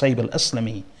ibn Husayb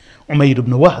al-Aslami, Umayr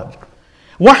ibn Wahab.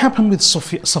 What happened with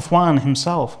Safwan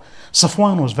himself?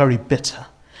 Safwan was very bitter,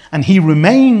 and he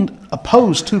remained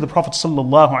opposed to the Prophet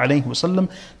ﷺ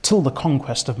till the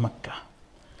conquest of Mecca.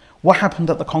 What happened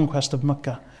at the conquest of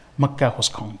Mecca? Mecca was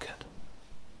conquered.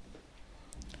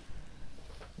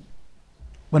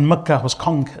 When Mecca was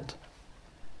conquered,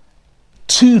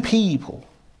 two people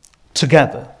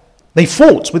together, they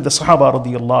fought with the Sahaba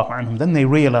radiyallahu anhum. Then they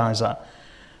realized that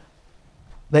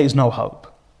there is no hope.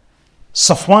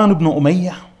 Safwan ibn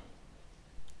Umayyah,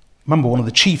 remember one of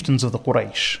the chieftains of the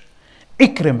Quraysh,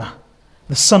 Ikrimah,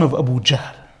 the son of Abu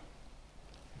Jahl,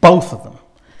 both of them,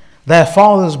 their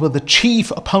fathers were the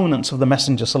chief opponents of the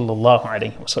Messenger sallallahu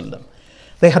alaihi wasallam.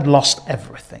 They had lost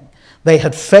everything. They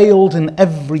had failed in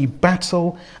every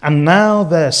battle, and now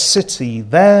their city,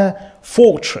 their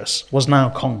fortress was now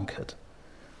conquered.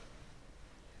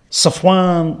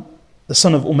 Safwan, the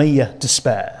son of Umayyah,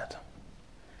 despaired.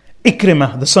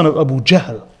 Ikrimah, the son of Abu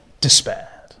Jahl,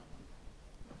 despaired.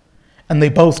 And they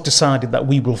both decided that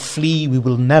we will flee, we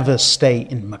will never stay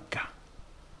in Mecca.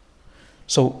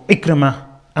 So Ikrimah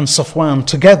and Safwan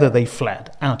together, they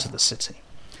fled out of the city.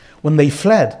 When they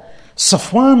fled,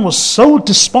 Safwan was so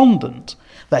despondent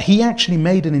that he actually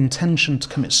made an intention to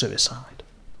commit suicide.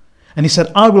 And he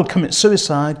said, I will commit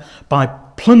suicide by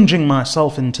plunging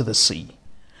myself into the sea.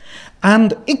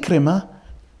 And Ikrimah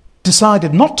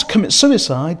decided not to commit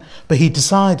suicide, but he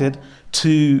decided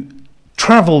to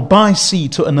travel by sea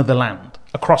to another land,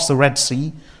 across the Red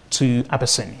Sea to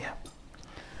Abyssinia.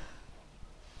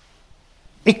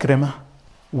 Ikrimah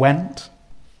went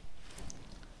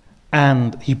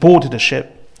and he boarded a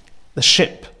ship. The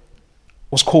ship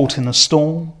was caught in a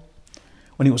storm.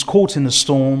 When he was caught in a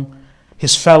storm,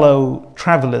 his fellow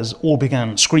travelers all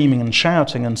began screaming and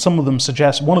shouting, and one of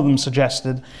them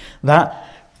suggested that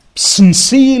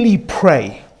sincerely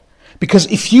pray, because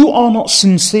if you are not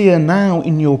sincere now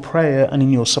in your prayer and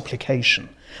in your supplication,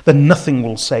 then nothing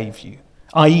will save you,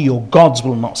 i.e. your gods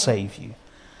will not save you.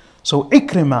 So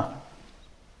Ikrimah,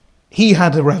 he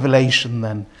had a revelation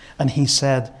then, and he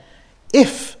said,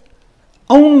 if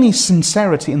only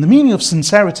sincerity, and the meaning of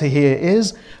sincerity here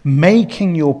is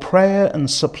making your prayer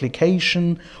and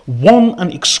supplication one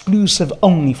and exclusive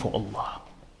only for Allah,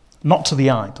 not to the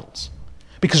idols.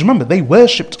 Because remember, they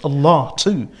worshipped Allah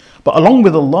too, but along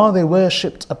with Allah they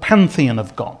worshipped a pantheon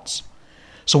of gods.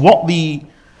 So what the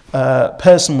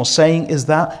person was saying is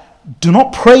that do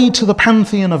not pray to the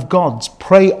pantheon of gods,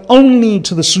 pray only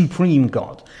to the supreme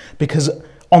God. Because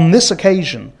on this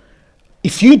occasion,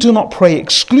 if you do not pray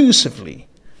exclusively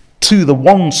to the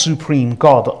one supreme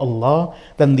God, Allah,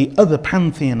 then the other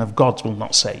pantheon of gods will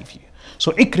not save you.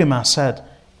 So Ikrimah said,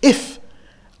 if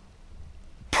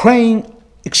praying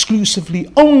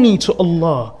exclusively only to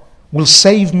Allah will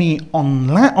save me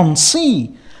on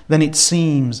sea, then it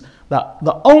seems that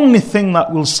the only thing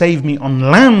that will save me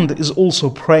on land is also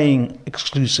praying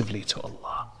exclusively to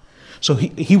Allah. So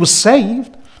he was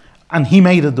saved, and he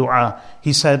made a dua.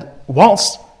 He said,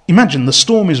 imagine the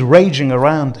storm is raging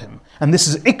around him, and this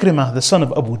is Ikrimah, the son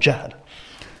of Abu Jahl.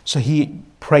 So he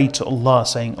prayed to Allah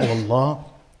saying, "Oh Allah,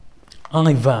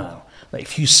 I vow that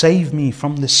if you save me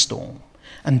from this storm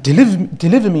and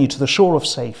deliver me to the shore of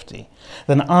safety,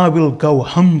 then I will go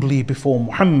humbly before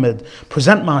Muhammad,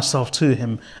 present myself to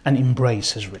him and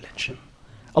embrace his religion."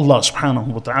 Allah subhanahu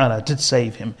wa ta'ala did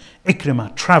save him.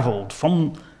 Ikrimah travelled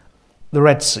from the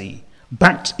Red Sea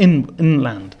back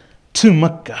inland to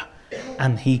Mecca,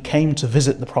 and he came to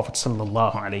visit the Prophet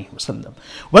sallallahu alaihi wasallam.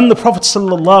 When the Prophet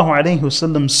sallallahu alaihi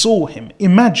wasallam saw him,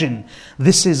 imagine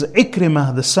this is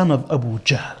Ikrimah, the son of Abu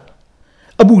Jahl.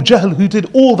 Abu Jahl, who did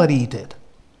all that he did.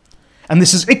 And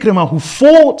this is Ikrimah, who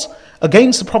fought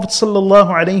against the Prophet sallallahu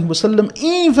alaihi wasallam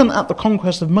even at the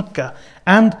conquest of Mecca,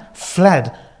 and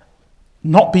fled,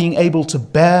 not being able to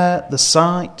bear the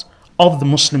sight of the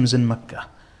Muslims in Mecca.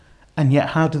 And yet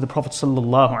how did the Prophet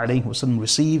sallallahu alaihi wasallam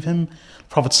receive him?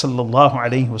 Prophet sallallahu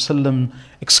alaihi wasallam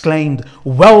exclaimed,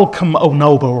 "Welcome, O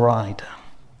noble rider."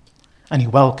 And he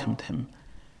welcomed him.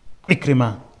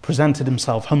 Ikrimah presented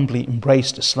himself humbly,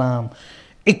 embraced Islam.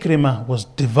 Ikrimah was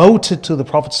devoted to the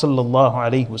Prophet sallallahu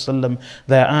alaihi wasallam.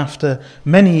 Thereafter,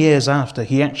 many years after,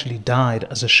 he actually died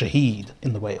as a shaheed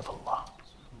in the way of Allah.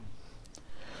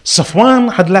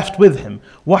 Safwan had left with him.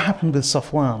 What happened with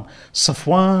Safwan?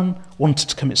 Safwan wanted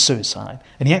to commit suicide,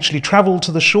 and he actually travelled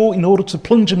to the shore in order to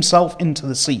plunge himself into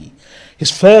the sea. His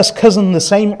first cousin, the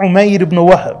same Umayr ibn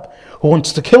Wahab, who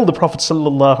wanted to kill the Prophet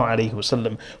sallallahu alaihi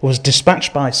wasallam, was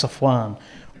dispatched by Safwan.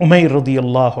 Umayr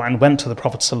radiyallahu anhu went to the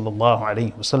Prophet sallallahu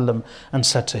alaihi wasallam and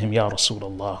said to him, "Ya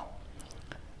Rasulullah."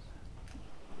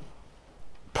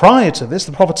 Prior to this,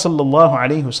 the Prophet sallallahu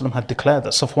alaihi wasallam had declared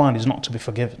that Safwan is not to be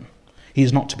forgiven. He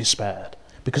is not to be spared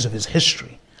because of his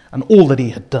history and all that he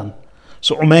had done.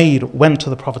 So Umayr went to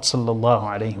the Prophet sallallahu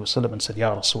alaihi wasallam and said,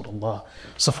 "Ya Rasulullah,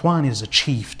 Safwan is a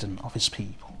chieftain of his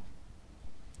people.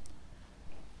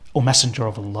 O Messenger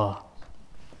of Allah,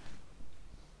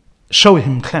 show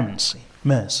him clemency,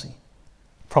 mercy."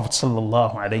 Prophet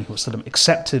sallallahu alaihi wasallam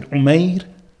accepted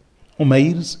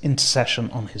Umayr's intercession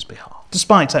on his behalf,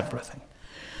 despite everything.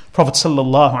 Prophet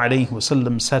sallallahu alaihi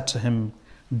wasallam said to him,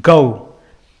 "Go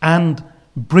and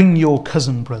bring your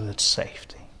cousin brother to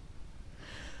safety."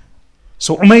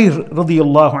 So Umayr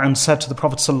radiyallahu anhu said to the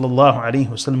Prophet sallallahu alaihi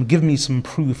wasallam, "Give me some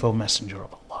proof, O Messenger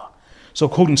of Allah." So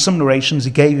according to some narrations, he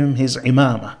gave him his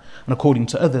imamah, and according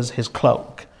to others, his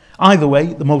cloak. Either way,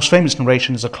 the most famous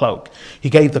narration is a cloak. He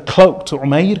gave the cloak to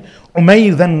Umayr.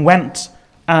 Umayr then went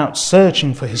out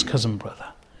searching for his cousin brother.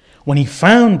 When he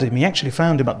found him, he actually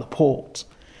found him at the port.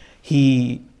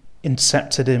 He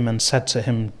intercepted him and said to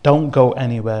him, "Don't go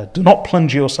anywhere. Do not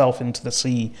plunge yourself into the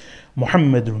sea.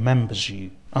 Muhammad remembers you,"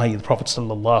 i.e. the Prophet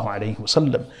sallallahu alaihi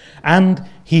wasallam, "and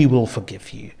he will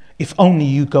forgive you, if only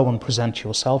you go and present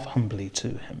yourself humbly to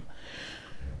him."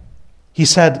 He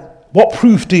said, "What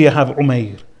proof do you have,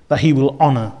 Umayr, that he will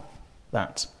honor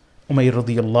that?" Umayr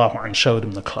radiyallahu anhu showed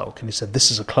him the cloak, and he said, "This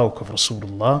is a cloak of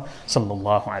Rasulullah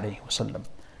sallallahu alaihi wasallam."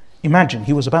 Imagine,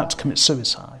 he was about to commit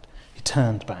suicide. He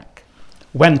turned back,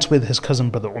 went with his cousin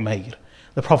brother Umayr.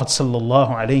 the Prophet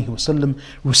ﷺ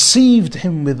received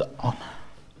him with honor.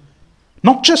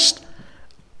 Not just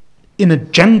in a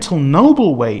gentle,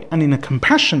 noble way and in a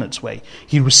compassionate way.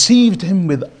 He received him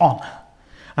with honor.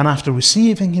 And after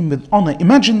receiving him with honor,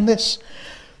 imagine this.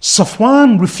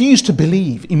 Safwan refused to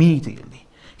believe immediately.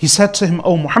 He said to him,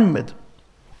 "O Muhammad,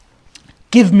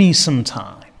 give me some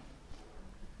time.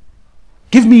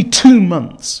 Give me 2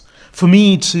 months for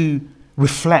me to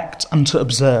reflect and to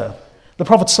observe." The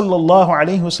Prophet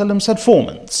ﷺ said 4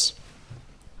 months.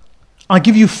 I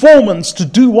give you 4 months to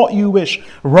do what you wish.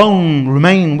 Roam,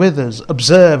 remain with us,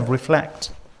 observe,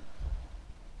 reflect.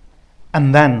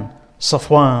 And then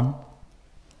Safwan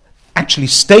actually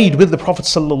stayed with the Prophet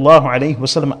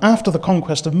ﷺ after the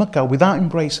conquest of Mecca without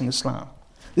embracing Islam.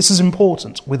 This is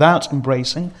important, without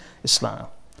embracing Islam.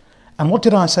 And what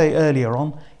did I say earlier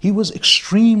on? He was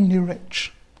extremely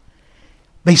rich.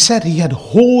 They said he had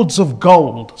hoards of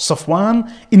gold.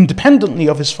 Safwan, independently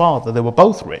of his father, they were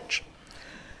both rich.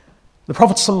 The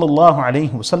Prophet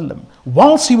ﷺ,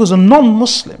 whilst he was a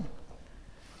non-Muslim,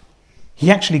 he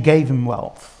actually gave him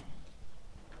wealth.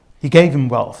 He gave him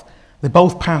wealth. They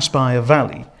both passed by a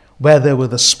valley where there were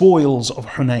the spoils of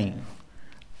Hunayn.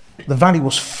 The valley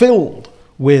was filled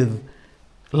with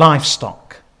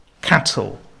livestock,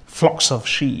 cattle, flocks of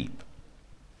sheep,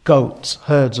 goats,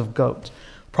 herds of goats.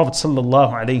 Prophet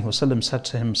ﷺ said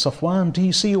to him, "Safwan, do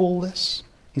you see all this?"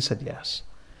 He said, "Yes."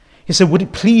 He said, "Would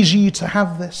it please you to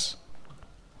have this?"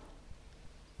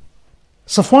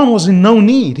 Safwan was in no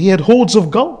need. He had hoards of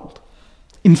gold.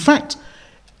 In fact,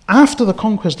 after the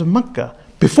conquest of Mecca,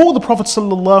 before the Prophet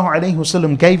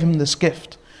ﷺ gave him this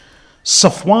gift,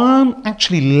 Safwan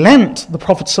actually lent the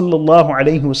Prophet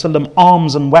ﷺ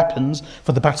arms and weapons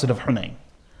for the Battle of Hunayn.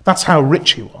 That's how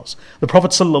rich he was. The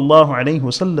Prophet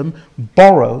ﷺ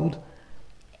borrowed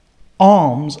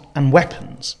arms and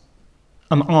weapons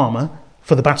and armor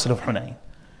for the Battle of Hunayn,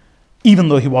 even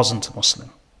though he wasn't a Muslim.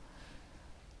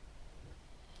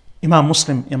 Imam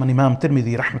Muslim and Imam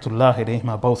Tirmidhi rahmatullahi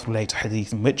alayhima both relate a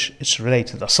hadith in which it's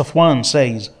related that Safwan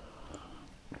says,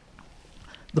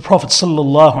 the Prophet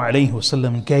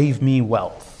ﷺ gave me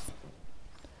wealth,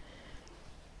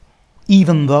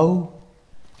 even though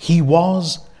he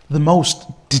was the most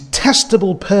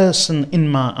detestable person in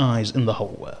my eyes in the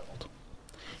whole world.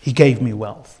 He gave me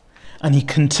wealth, and he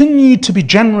continued to be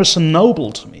generous and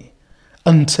noble to me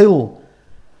until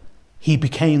he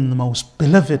became the most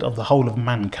beloved of the whole of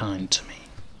mankind to me.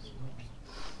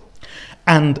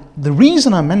 And the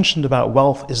reason I mentioned about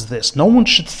wealth is this. No one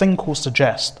should think or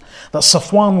suggest that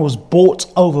Safwan was bought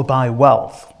over by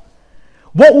wealth.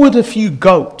 What would a few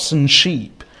goats and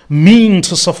sheep mean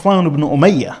to Safwan ibn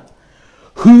Umayyah,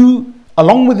 who,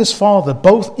 along with his father,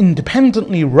 both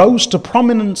independently rose to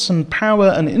prominence and power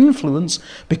and influence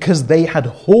because they had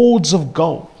hoards of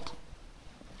gold?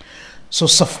 So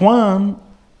Safwan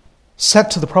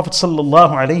said to the Prophet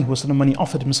ﷺ when he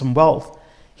offered him some wealth,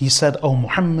 he said, "O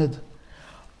Muhammad,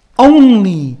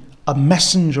 only a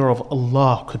messenger of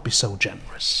Allah could be so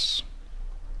generous."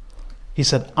 He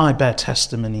said, "I bear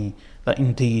testimony that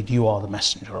indeed you are the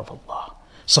messenger of Allah."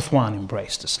 Safwan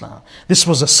embraced Islam. This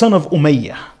was a son of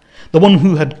Umayyah, the one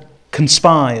who had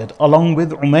conspired along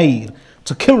with Umayr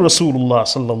to kill Rasulullah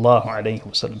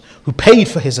ﷺ, who paid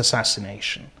for his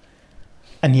assassination.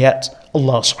 And yet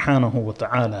Allah subhanahu wa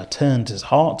ta'ala turned his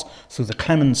heart through the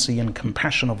clemency and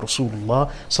compassion of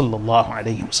Rasulullah sallallahu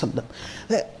alayhi wa sallam.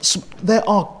 There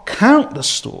are countless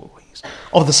stories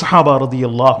of the Sahaba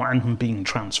radiyallahu anhum being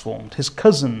transformed, his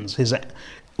cousins,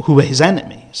 who were his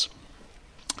enemies.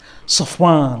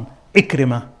 Safwan,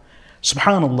 Ikrimah,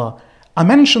 subhanallah. I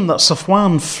mentioned that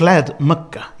Safwan fled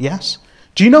Mecca, yes?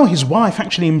 Do you know his wife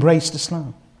actually embraced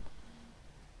Islam?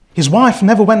 His wife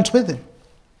never went with him.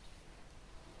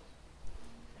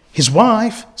 His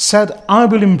wife said, "I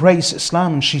will embrace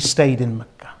Islam," and she stayed in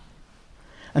Mecca.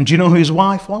 And do you know who his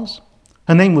wife was?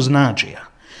 Her name was Najiyah.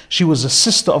 She was a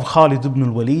sister of Khalid ibn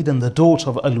al-Walid and the daughter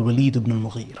of al-Walid ibn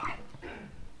al-Mughira.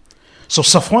 So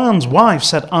Safwan's wife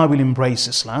said, "I will embrace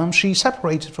Islam." She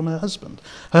separated from her husband.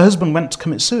 Her husband went to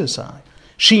commit suicide.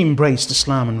 She embraced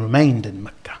Islam and remained in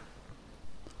Mecca.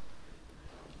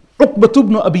 Uqbat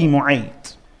ibn Abi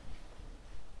Mu'ayt,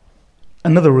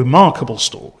 another remarkable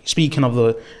story, speaking of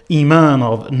the Iman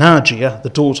of Najiyah, the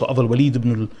daughter of al-Walid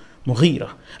ibn al-Mughira.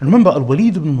 And remember,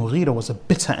 al-Walid ibn al-Mughira was a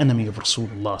bitter enemy of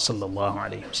Rasulullah sallallahu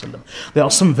alayhi wa sallam. There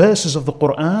are some verses of the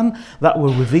Quran that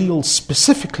were revealed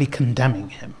specifically condemning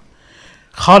him.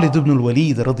 Khalid ibn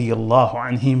al-Walid radiyallahu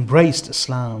anhu, he embraced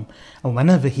Islam, and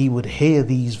whenever he would hear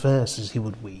these verses, he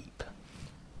would weep.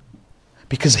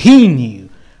 Because he knew,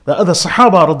 the other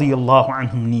Sahaba radiyallahu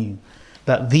anhum knew,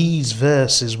 that these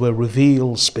verses were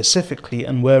revealed specifically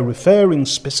and were referring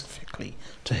specifically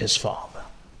to his father.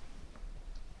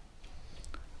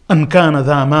 أَنْ كَانَ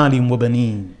ذَا مَالٍ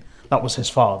وَبَنِينَ. That was his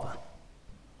father.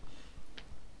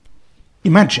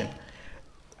 Imagine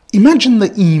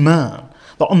the iman,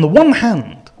 that on the one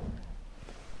hand,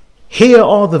 here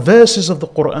are the verses of the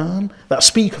Quran that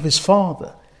speak of his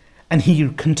father, and he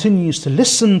continues to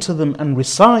listen to them and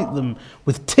recite them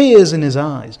with tears in his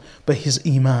eyes, but his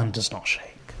iman does not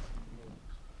shake.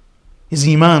 His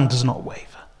iman does not waver,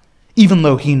 even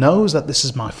though he knows that this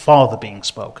is my father being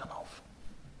spoken of.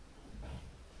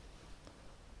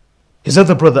 His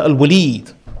other brother,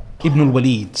 Al-Walid, Ibn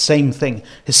al-Walid, same thing.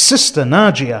 His sister,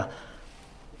 Najiyah,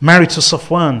 married to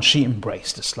Safwan, she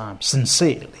embraced Islam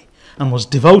sincerely and was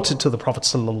devoted to the Prophet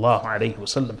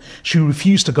ﷺ. She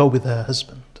refused to go with her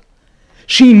husband.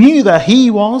 She knew that he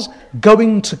was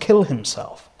going to kill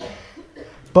himself.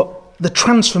 But the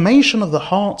transformation of the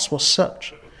hearts was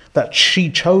such that she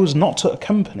chose not to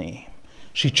accompany him.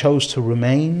 She chose to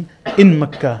remain in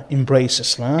Mecca, embrace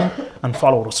Islam, and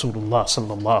follow Rasulullah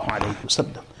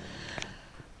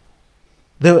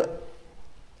ﷺ.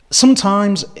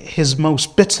 Sometimes his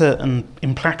most bitter and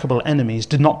implacable enemies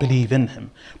did not believe in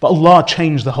him, but Allah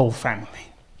changed the whole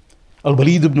family.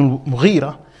 Al-Walid ibn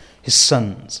al-Mughira, his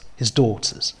sons, his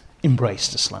daughters,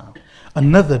 embraced Islam.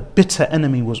 Another bitter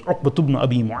enemy was Uqbat ibn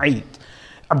Abi Mu'ayt.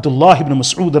 Abdullah ibn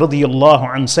Mas'ud radiyallahu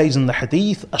anhu says in the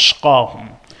hadith,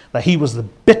 Ashqahum, that he was the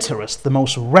bitterest, the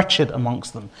most wretched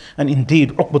amongst them. And indeed,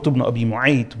 Uqbat ibn Abi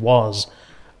Mu'ayt was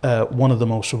one of the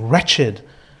most wretched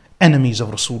enemies of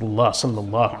Rasulullah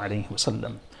sallallahu alayhi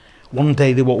wasallam. One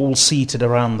day they were all seated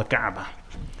around the Kaaba.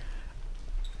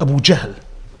 Abu Jahl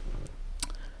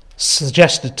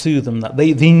suggested to them that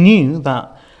they knew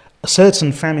that a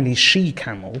certain family's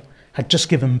she-camel had just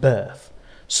given birth.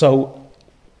 So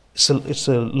it's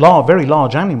a very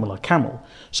large animal, a camel.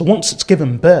 So once it's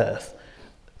given birth,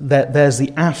 there's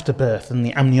the afterbirth and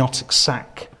the amniotic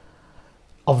sac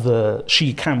of the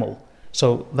she-camel.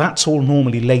 So that's all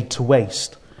normally laid to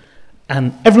waste.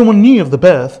 And everyone knew of the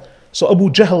birth, so Abu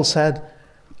Jahl said,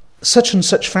 such and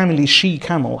such family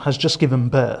she-camel has just given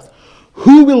birth.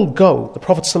 Who will go? The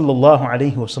Prophet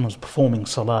ﷺ was performing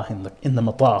salah in the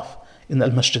mataf, in the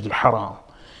Masjid al-Haram.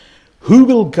 Who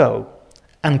will go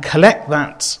and collect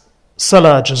that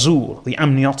salah jazur, the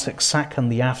amniotic sac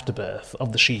and the afterbirth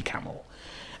of the she-camel,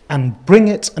 and bring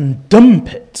it and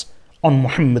dump it on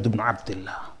Muhammad ibn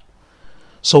Abdullah?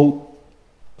 So,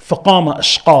 فَقَامَ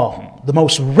أَشْقَاهُمْ, the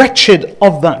most wretched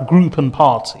of that group and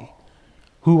party.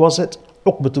 Who was it?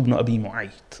 Uqbat ibn Abi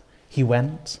Mu'ayt. He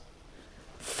went,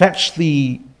 fetched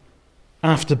the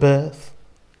afterbirth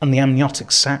and the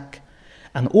amniotic sac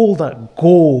and all that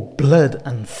gore, blood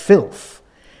and filth.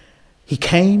 He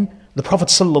came, the Prophet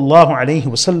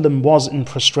ﷺ was in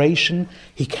prostration,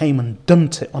 he came and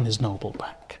dumped it on his noble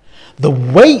back. The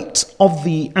weight of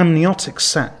the amniotic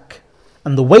sac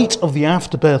and the weight of the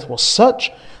afterbirth was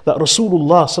such that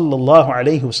Rasulullah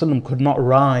ﷺ could not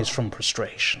rise from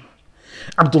prostration.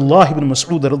 Abdullah ibn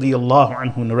Mas'ud radiyallahu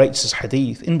anhu narrates his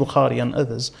hadith in Bukhari and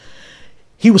others.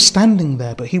 He was standing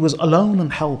there, but he was alone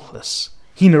and helpless.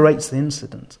 He narrates the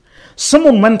incident.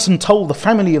 Someone went and told the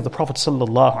family of the Prophet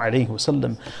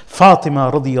ﷺ,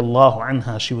 Fatima radiyallahu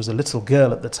anha, she was a little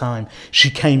girl at the time, she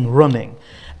came running.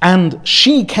 And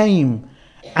she came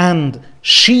and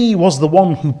she was the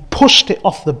one who pushed it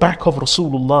off the back of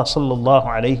Rasulullah sallallahu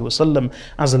alayhi wasallam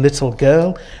as a little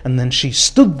girl, and then she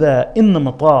stood there in the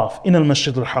mataf, in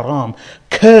al-Masjid al-Haram,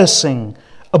 cursing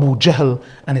Abu Jahl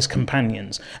and his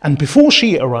companions. And before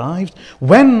she arrived,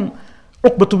 when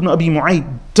Uqbat ibn Abi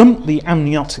Mu'ayt dumped the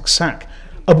amniotic sac,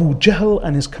 Abu Jahl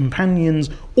and his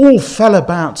companions all fell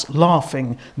about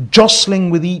laughing, jostling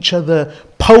with each other,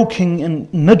 poking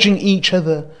and nudging each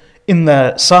other in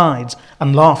their sides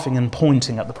and laughing and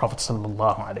pointing at the Prophet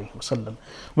sallallahu alaihi wasallam.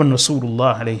 When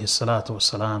Rasulullah alayhi salatu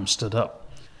wasalam stood up,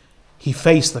 he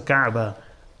faced the Kaaba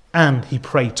and he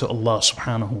prayed to Allah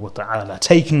subhanahu wa ta'ala,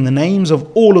 taking the names of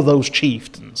all of those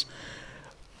chieftains.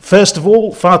 First of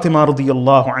all, Fatima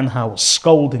radiyallahu anha was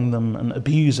scolding them and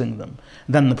abusing them.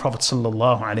 Then the Prophet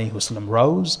sallallahu alaihi wasallam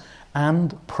rose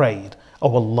and prayed,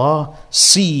 "O Allah,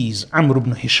 seize Amr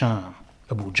ibn Hisham,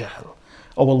 Abu Jahl.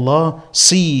 O Allah,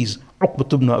 seize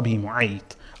Uqbat ibn Abi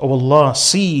Mu'ayt. O Allah,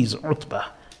 seize Utbah,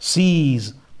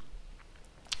 seize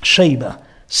Shaybah,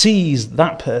 seize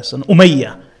that person,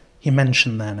 Umayyah." He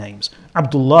mentioned their names.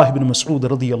 Abdullah ibn Mas'ud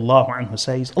radiyallahu anhu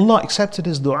says, Allah accepted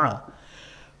his dua,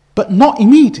 but not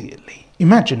immediately.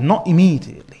 Imagine, not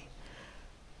immediately.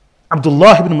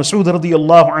 Abdullah ibn Mas'ud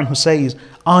radiyallahu anhu says,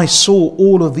 I saw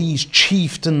all of these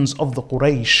chieftains of the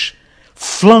Quraysh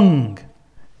flung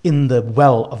in the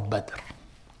well of Badr.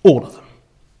 All of them.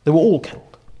 They were all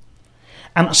killed.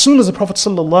 And as soon as the Prophet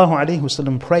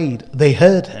ﷺ prayed, they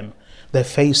heard him. Their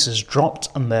faces dropped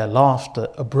and their laughter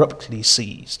abruptly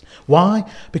ceased. Why?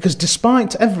 Because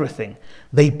despite everything,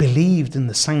 they believed in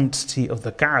the sanctity of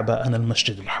the Kaaba and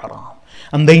al-Masjid al-Haram.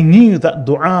 And they knew that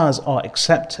du'as are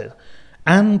accepted.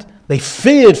 And they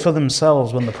feared for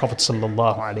themselves when the Prophet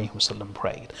ﷺ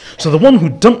prayed. So the one who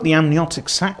dumped the amniotic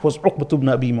sac was Uqbat ibn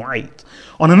Abi Mu'ayt.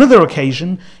 On another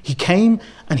occasion, he came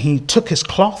and he took his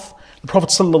cloth. The Prophet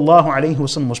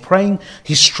ﷺ was praying.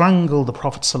 He strangled the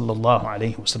Prophet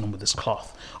ﷺ with his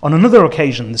cloth. On another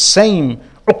occasion, the same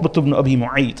Uqbat ibn Abi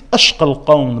Mu'ayt, Ashqal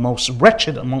Qawm, the most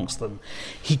wretched amongst them,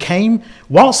 he came.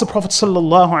 Whilst the Prophet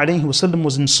ﷺ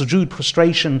was in sujood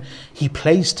prostration, he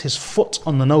placed his foot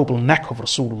on the noble neck of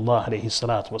Rasulullah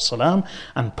ﷺ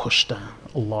and pushed down.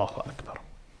 Allahu Akbar.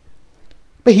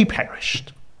 But he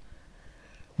perished.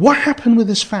 What happened with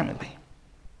his family?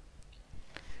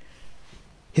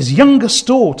 His youngest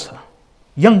daughter,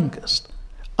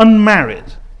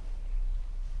 unmarried,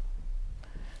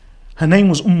 her name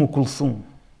was Kulthum.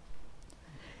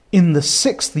 In the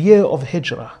 6th year of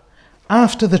Hijrah,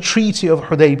 after the Treaty of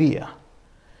Hudaybiyah,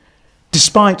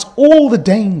 despite all the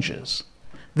dangers,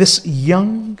 this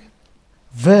young,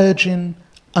 virgin,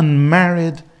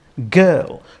 unmarried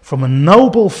girl from a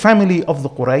noble family of the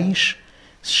Quraysh,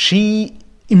 she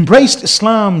embraced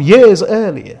Islam years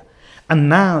earlier. And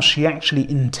now she actually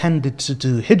intended to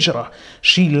do hijrah.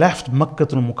 She left Makkah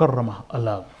al-Mukarramah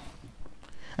alone.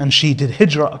 And she did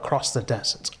hijrah across the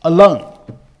desert, alone.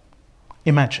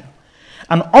 Imagine.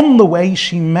 And on the way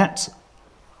she met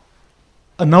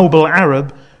a noble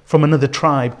Arab from another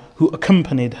tribe who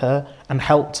accompanied her and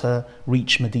helped her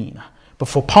reach Medina. But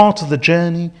for part of the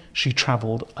journey, she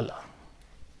travelled alone.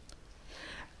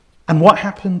 And what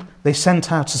happened? They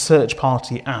sent out a search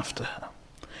party after her.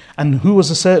 And who was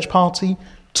the search party?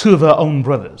 2 of her own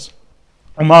brothers,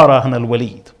 Umara and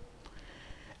Al-Walid.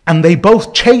 And they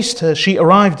both chased her. She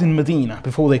arrived in Medina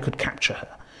before they could capture her.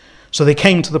 So they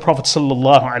came to the Prophet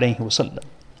ﷺ.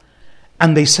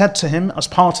 And they said to him, as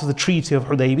part of the Treaty of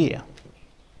Hudaybiyah.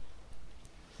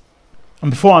 And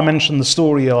before I mention the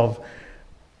story of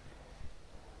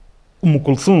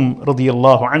Kulthum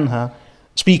radiyallahu anha,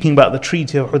 speaking about the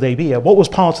Treaty of Hudaybiyah, what was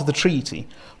part of the treaty?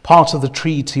 Part of the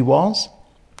treaty was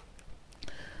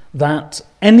that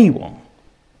anyone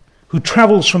who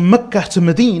travels from Mecca to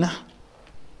Medina,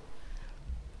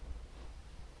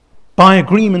 by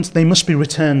agreement, they must be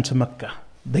returned to Mecca.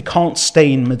 They can't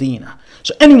stay in Medina.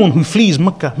 So anyone who flees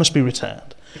Mecca must be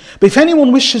returned. But if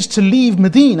anyone wishes to leave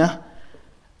Medina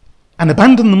and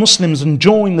abandon the Muslims and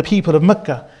join the people of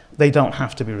Mecca, they don't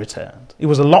have to be returned. It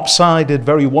was a lopsided,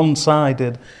 very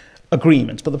one-sided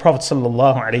agreement, but the Prophet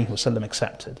ﷺ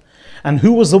accepted. And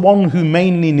who was the one who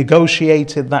mainly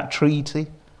negotiated that treaty?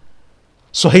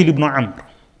 Suhail ibn Amr.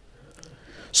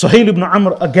 Suhail ibn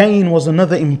Amr again was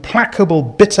another implacable,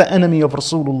 bitter enemy of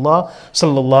Rasulullah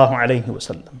sallallahu alayhi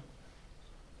wasallam.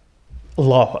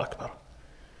 Allahu Akbar.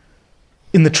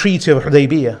 In the Treaty of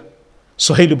Hudaybiyah,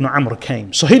 Suhail ibn Amr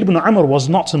came. Suhail ibn Amr was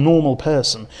not a normal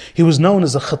person. He was known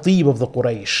as the Khatib of the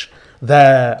Quraysh,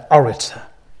 their orator.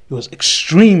 He was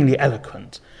extremely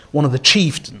eloquent, one of the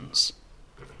chieftains,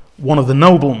 one of the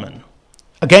noblemen.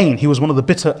 Again, he was one of the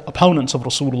bitter opponents of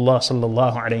Rasulullah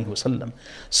sallallahu alayhi wasallam.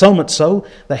 So much so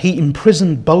that he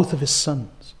imprisoned both of his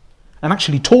sons and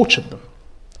actually tortured them.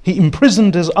 He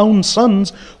imprisoned his own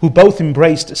sons who both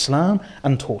embraced Islam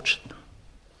and tortured them.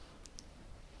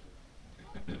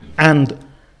 And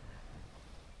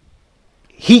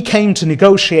he came to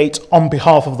negotiate on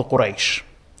behalf of the Quraysh.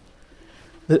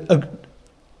 The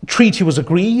treaty was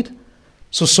agreed.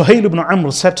 So Suhail ibn Amr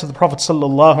said to the Prophet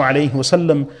sallallahu alaihi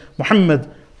wasallam,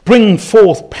 Muhammad, bring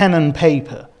forth pen and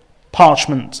paper,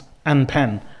 parchment and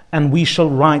pen, and we shall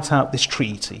write out this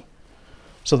treaty.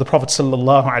 So the Prophet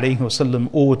sallallahu alaihi wasallam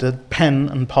ordered pen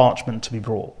and parchment to be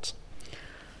brought.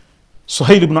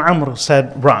 Suhail ibn Amr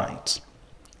said, right.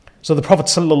 So the Prophet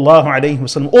sallallahu alaihi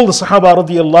wasallam, all the Sahaba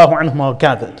radiyallahu anhum are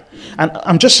gathered. And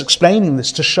I'm just explaining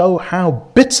this to show how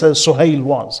bitter Suhail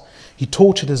was. He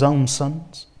tortured his own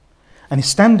sons. And he's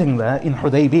standing there in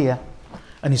Hudaybiyah,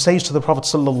 and he says to the Prophet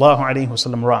sallallahu alaihi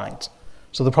wasallam, right.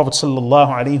 So the Prophet sallallahu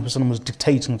alaihi wasallam was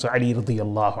dictating to Ali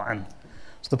radiyallahu anhu.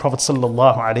 So the Prophet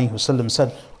sallallahu alaihi wasallam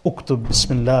said, Uktub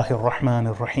bismillahir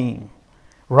rahmanir rahim.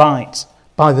 Write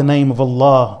by the name of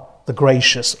Allah, the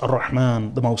gracious,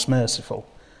 ar-Rahman, the most merciful.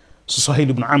 So Suhail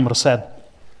ibn Amr said,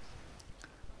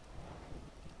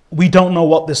 we don't know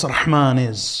what this Rahman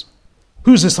is.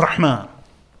 Who's this Rahman?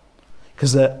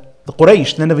 Because the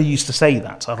Quraysh, they never used to say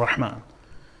that, Ar-Rahman.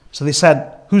 So they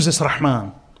said, who's this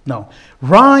Rahman? No.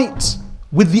 Write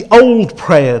with the old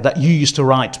prayer that you used to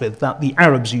write with, that the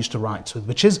Arabs used to write with,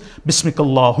 which is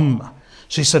Bismikallahumma.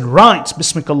 So he said, write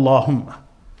Bismikallahumma.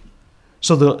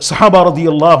 So the Sahaba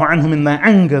radiallahu anhum, in their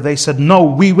anger, they said, no,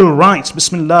 we will write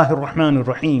Bismillahir Rahmanir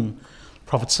Rahim.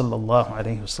 Prophet sallallahu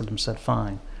alayhi wasallam said,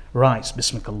 fine, write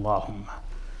Bismikallahumma.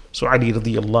 So Ali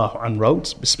radiallahu anhu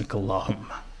wrote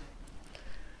Bismikallahumma.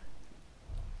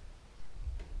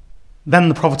 Then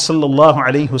the Prophet sallallahu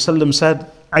alayhi wasallam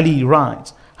said, Ali,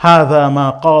 write, هذا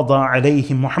ما قاضى عليه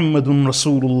محمد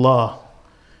رسول الله.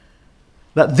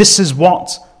 That this is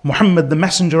what Muhammad, the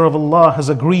Messenger of Allah, has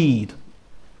agreed.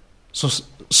 So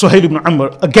Suhail ibn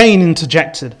Amr again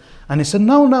interjected and he said,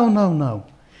 no.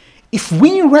 If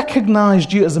we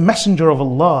recognized you as a messenger of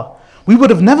Allah, we would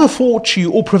have never fought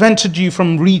you or prevented you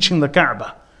from reaching the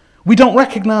Kaaba. We don't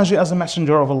recognize you as a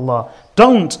messenger of Allah.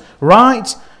 Don't.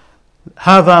 Right?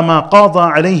 هذا ما قاضى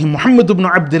عليه محمد بن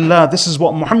عبد الله. This is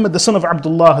what Muhammad, the son of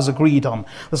Abdullah, has agreed on.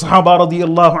 The Sahaba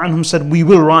radiallahu anhum said, we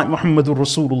will write Muhammadur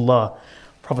Rasulullah.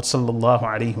 Prophet sallallahu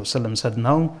alayhi wasallam said,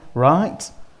 no,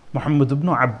 right? Muhammad ibn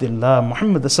Abdullah,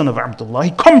 Muhammad the son of Abdullah.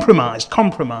 He compromised. Ali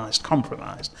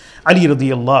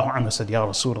radiallahu anhu said, Ya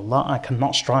Rasulullah, I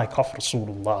cannot strike off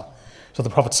Rasulullah. So the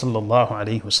Prophet sallallahu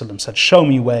alayhi wasallam said, show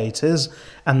me where it is.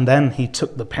 And then he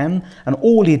took the pen and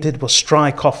all he did was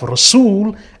strike off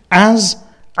Rasul as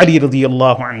Ali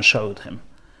radiallahu anhu showed him.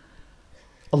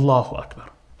 Allahu Akbar.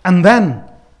 And then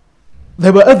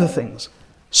there were other things.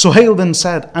 Suhail then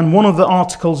said, and one of the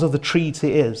articles of the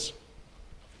treaty is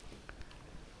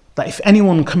that if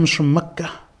anyone comes from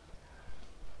Mecca,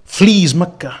 flees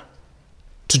Mecca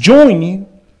to join you,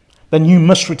 then you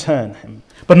must return him,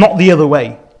 but not the other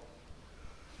way.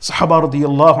 Sahaba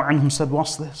radiallahu anhum said,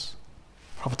 what's this?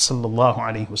 Prophet sallallahu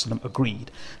alaihi wasallam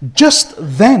agreed. Just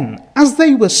then, as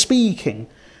they were speaking,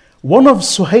 one of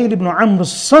Suhail ibn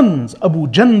Amr's sons, Abu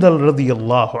Jandal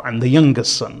radiallahu anhu, the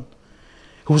youngest son,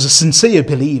 who was a sincere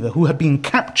believer, who had been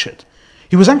captured.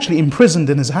 He was actually imprisoned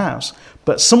in his house,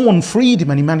 but someone freed him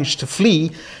and he managed to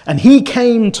flee, and he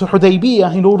came to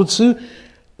Hudaybiyah in order to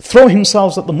throw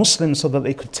himself at the Muslims so that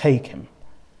they could take him.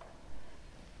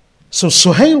 So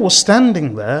Suhail was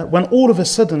standing there when all of a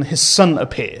sudden his son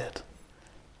appeared.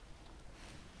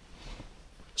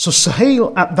 So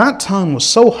Suhail at that time was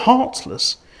so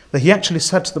heartless that he actually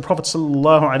said to the Prophet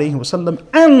sallallahu alaihi wasallam,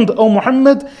 and O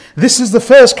Muhammad, this is the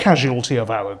first casualty of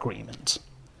our agreement.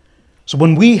 So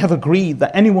when we have agreed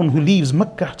that anyone who leaves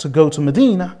Mecca to go to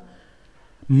Medina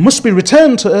must be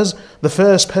returned to us, the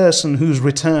first person whose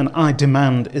return I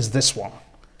demand is this one,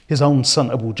 his own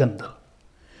son Abu Jandal.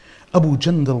 Abu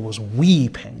Jandal was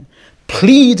weeping,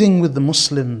 pleading with the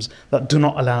Muslims that do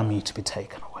not allow me to be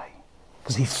taken away,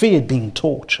 because he feared being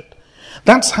tortured.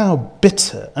 That's how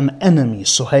bitter an enemy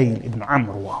Suhail ibn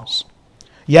Amr was.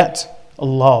 Yet,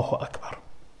 Allahu Akbar,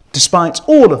 despite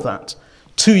all of that,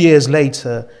 2 years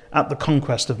later at the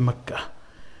conquest of Mecca,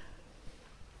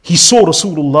 he saw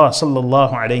Rasulullah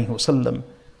sallallahu alayhi wasallam.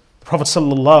 The Prophet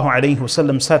sallallahu alayhi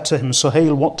wasallam said to him,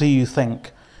 Suhail, what do you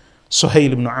think?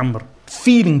 Suhail ibn Amr,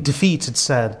 feeling defeated,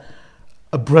 said,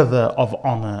 a brother of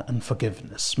honor and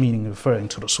forgiveness, meaning referring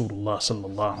to Rasulullah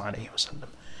sallallahu alayhi wasallam.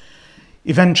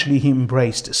 Eventually he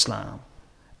embraced Islam,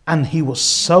 and he was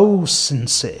so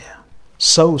sincere,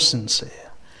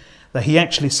 that he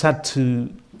actually said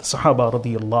to the Sahaba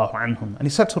radiallahu anhum, and he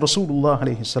said to Rasulullah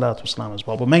alayhi salatu wasalam as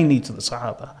well, but mainly to the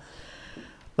Sahaba,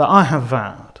 that I have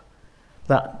vowed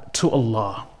that to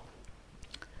Allah,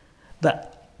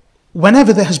 that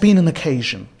whenever there has been an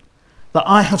occasion that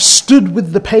I have stood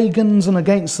with the pagans and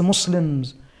against the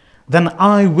Muslims, then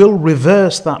I will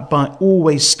reverse that by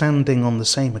always standing on the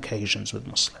same occasions with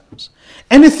Muslims.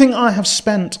 Anything I have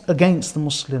spent against the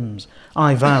Muslims,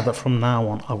 I vow that from now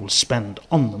on I will spend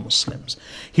on the Muslims.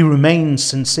 He remained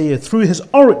sincere. Through his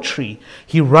oratory,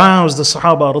 he roused the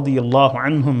Sahaba radiallahu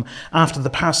anhum after the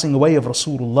passing away of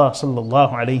Rasulullah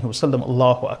sallallahu alayhi wasallam.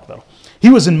 Allahu Akbar. He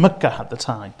was in Mecca at the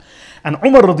time. And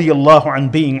Umar radiallahu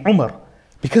anhu, being Umar,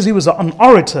 because he was an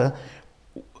orator,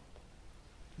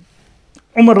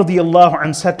 Umar radiallahu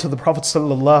anhu said to the Prophet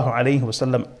sallallahu alayhi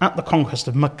wasallam at the conquest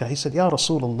of Mecca, he said, Ya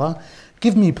Rasulullah,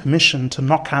 give me permission to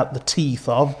knock out the teeth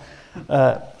of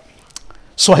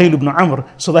Suhail ibn Amr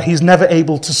so that he's never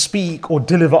able to speak or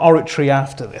deliver oratory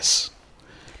after this.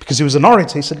 Because he was an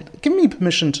orator, he said, give me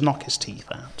permission to knock his teeth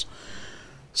out.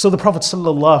 So the Prophet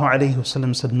sallallahu alayhi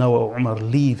wasallam said, no, O Umar,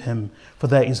 leave him, for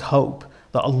there is hope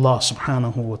that Allah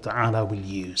subhanahu wa ta'ala will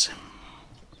use him.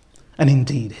 And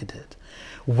indeed he did.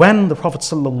 When the Prophet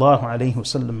sallallahu alayhi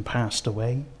wasallam passed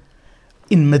away,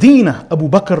 in Medina, Abu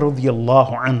Bakr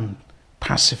radiallahu anhu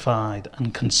pacified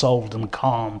and consoled and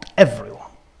calmed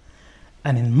everyone.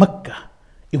 And in Mecca,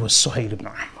 It was Suhail ibn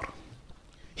Amr.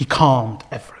 He calmed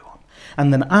everyone.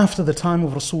 And then after the time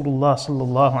of Rasulullah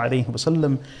sallallahu alayhi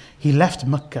wasallam, he left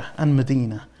Mecca and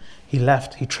Medina. He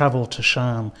travelled to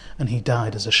Sham, and he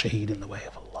died as a shaheed in the way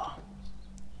of Allah.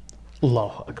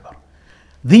 Allahu Akbar.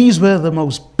 These were the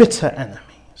most bitter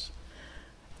enemies.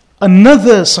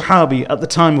 Another Sahabi at the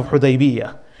time of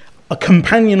Hudaybiyah, a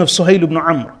companion of Suhail ibn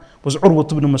Amr, was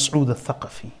Urwa ibn Mas'ud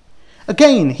al-Thaqafi.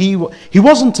 Again, he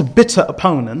wasn't a bitter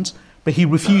opponent, but he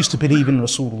refused to believe in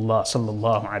Rasulullah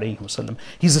sallallahu alayhi wasallam.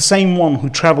 He's the same one who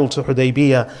travelled to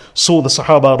Hudaybiyah, saw the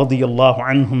Sahaba radiyallahu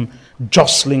anhum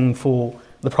jostling for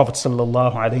the Prophet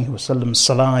sallallahu alayhi wasallam,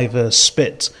 saliva,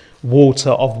 spit,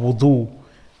 water of wudu.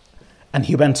 And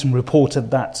he went and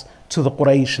reported that to the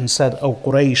Quraysh and said, "O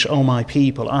Quraysh, O my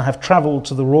people, I have travelled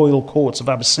to the royal courts of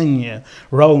Abyssinia,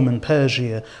 Rome and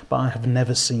Persia, but I have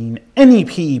never seen any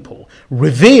people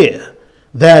revere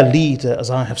their leader as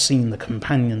I have seen the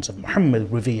companions of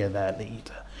Muhammad revere their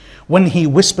leader. When he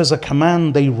whispers a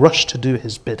command, they rush to do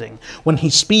his bidding. When he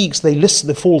speaks, they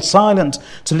fall silent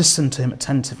to listen to him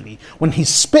attentively. When he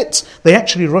spits, they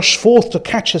actually rush forth to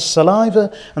catch his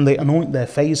saliva, and they anoint their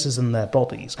faces and their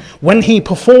bodies. When he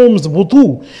performs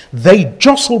wudu, they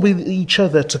jostle with each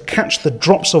other to catch the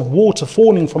drops of water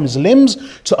falling from his limbs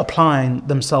to apply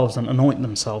themselves and anoint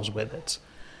themselves with it."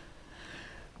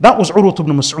 That was Urwa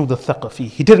ibn Mas'ud al-Thaqafi.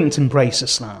 He didn't embrace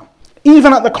Islam.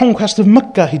 Even at the conquest of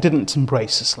Mecca, he didn't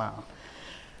embrace Islam.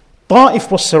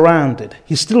 Ta'if was surrounded.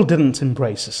 He still didn't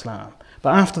embrace Islam.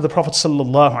 But after the Prophet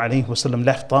ﷺ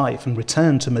left Ta'if and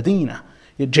returned to Medina,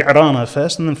 Ji'rana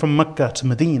first, and then from Mecca to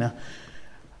Medina,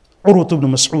 Urwa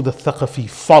ibn Mas'ud al-Thaqafi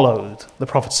followed the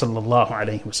Prophet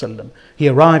ﷺ. He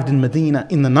arrived in Medina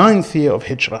in the 9th year of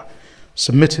Hijrah,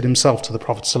 submitted himself to the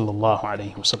Prophet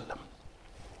ﷺ.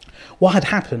 What had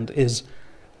happened is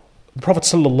the Prophet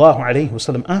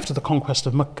ﷺ, after the conquest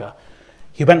of Mecca,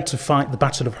 he went to fight the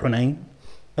Battle of Hunayn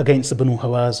against the Banu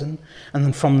Hawazin, and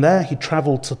then from there he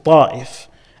travelled to Ta'if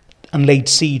and laid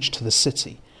siege to the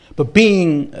city. But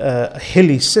being a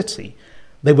hilly city,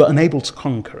 they were unable to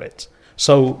conquer it.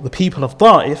 So the people of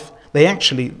Ta'if,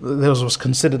 this was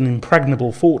considered an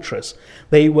impregnable fortress.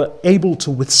 They were able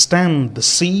to withstand the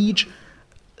siege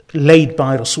laid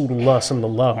by Rasulullah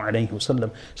sallallahu alayhi wasallam.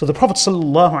 So the Prophet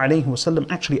sallallahu alayhi wasallam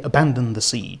actually abandoned the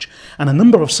siege, and a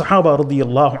number of Sahaba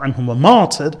radiyallahu anhum were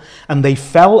martyred, and they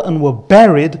fell and were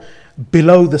buried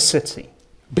below the city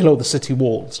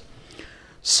walls.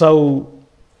 So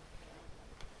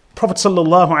Prophet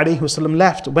sallallahu alayhi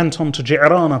wasallam went on to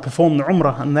Ji'rana, performed the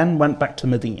Umrah, and then went back to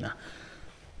Medina.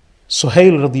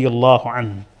 Suhail radiyallahu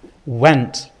anhu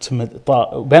went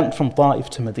from Ta'if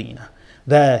to Medina.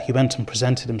 There he went and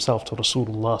presented himself to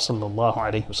Rasulullah sallallahu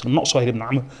alayhi wasallam, not Suhail ibn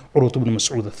Amr, Urwa ibn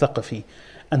Mas'ud al-Thaqafi,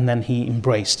 and then he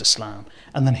embraced Islam.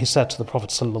 And then he said to the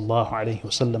Prophet sallallahu alayhi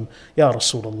wasallam, "Ya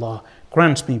Rasulullah,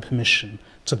 grant me permission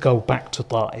to go back to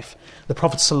Ta'if." The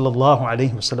Prophet sallallahu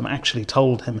alayhi wasallam actually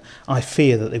told him, "I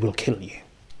fear that they will kill you."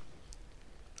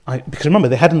 Because remember,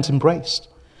 they hadn't embraced.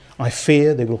 "I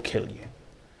fear they will kill you."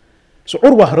 So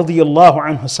Urwa radiyallahu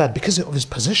anhu said, because of his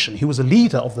position, he was a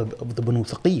leader of the Banu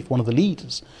Thaqif, one of the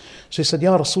leaders. So he said,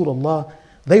 "Ya Rasulullah,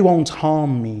 they won't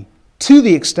harm me to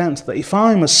the extent that if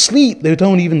I'm asleep, they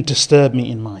don't even disturb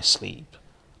me in my sleep.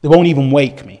 They won't even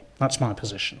wake me. That's my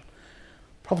position."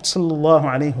 Prophet sallallahu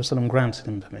alaihi wasallam granted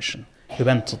him permission. He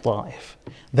went to Ta'if.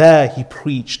 There he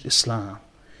preached Islam.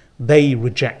 They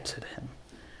rejected him.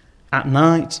 At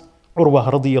night,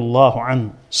 Urwa radiyallahu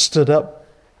anhu stood up.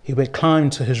 He would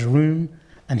climb to his room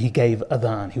and he gave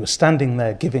adhan. He was standing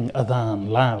there giving adhan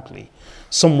loudly.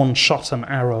 Someone shot an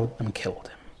arrow and killed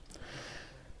him.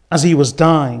 As he was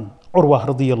dying, Urwa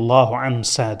radiyallahu anhu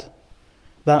said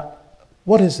that,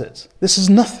 "What is it? This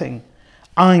is nothing.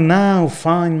 I now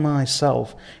find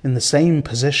myself in the same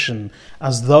position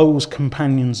as those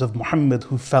companions of Muhammad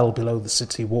who fell below the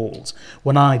city walls.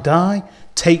 When I die,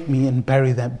 take me and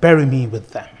bury me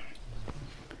with them."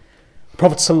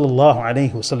 Prophet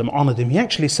ﷺ honored him. He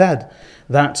actually said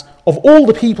that of all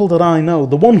the people that I know,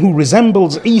 the one who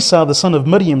resembles Isa, the son of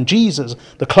Maryam, Jesus,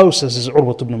 the closest is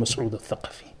Urwa ibn Mas'ud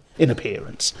al-Thaqafi in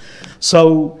appearance.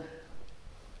 So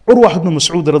Urwa ibn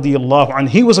Mas'ud radiyallahu anhu,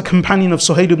 he was a companion of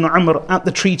Suhail ibn Amr at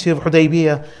the Treaty of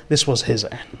Hudaybiyah. This was his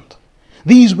end.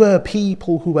 These were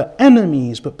people who were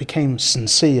enemies but became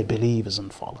sincere believers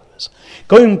and followers.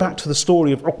 Going back to the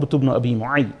story of Uqbat ibn Abi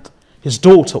Mu'ayt, his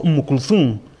daughter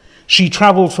Kulthum, she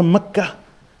travelled from Mecca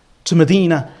to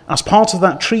Medina. As part of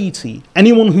that treaty,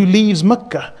 anyone who leaves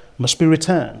Mecca must be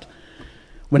returned.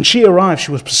 When she arrived,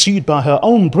 she was pursued by her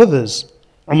own brothers,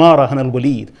 Umarah and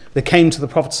Al-Walid. They came to the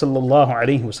Prophet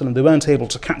ﷺ. They weren't able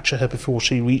to capture her before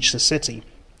she reached the city.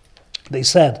 They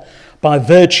said, by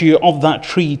virtue of that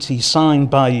treaty signed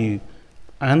by you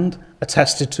and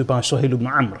attested to by Suhail ibn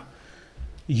Amr,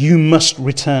 you must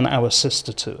return our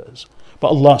sister to us. But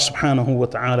Allah subhanahu wa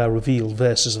ta'ala revealed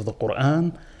verses of the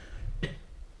Quran,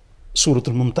 Surah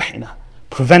Al-Mumtahina,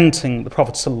 preventing the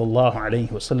Prophet sallallahu alaihi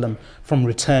wasallam from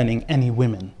returning any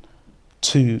women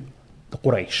to the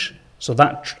Quraysh. So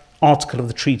that article of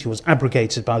the treaty was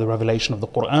abrogated by the revelation of the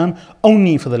Quran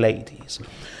only for the ladies.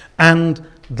 And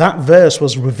that verse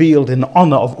was revealed in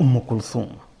honor of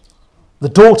Kulthum, the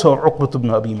daughter of Uqbat ibn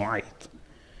Abi Mu'ayt.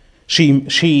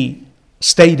 She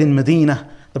stayed in Medina.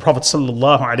 The Prophet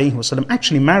sallallahu alaihi wasallam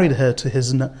actually married her to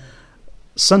his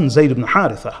son Zayd ibn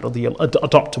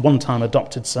Haritha, one-time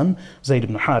adopted son Zayd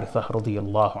ibn Haritha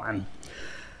radiyallahu anhu,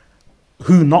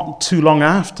 who not too long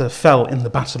after fell in the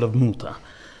Battle of Mu'tah.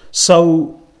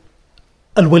 So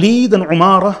Al-Walid and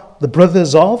Umara, the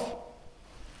brothers of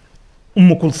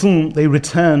Kulthum, they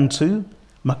returned to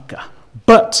Mecca.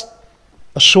 But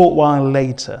a short while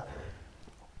later,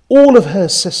 all of her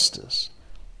sisters,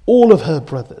 all of her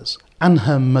brothers, and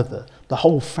her mother, the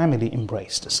whole family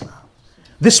embraced Islam.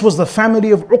 This was the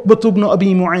family of Uqbat ibn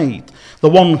Abi Mu'ayt, the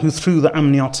one who threw the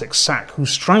amniotic sac, who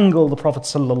strangled the Prophet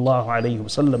sallallahu alaihi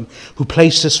wasallam, who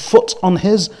placed his foot on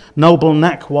his noble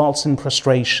neck whilst in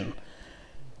prostration.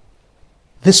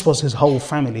 This was his whole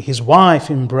family. His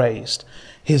wife embraced,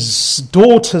 his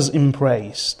daughters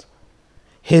embraced,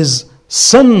 his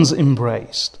sons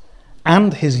embraced,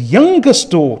 and his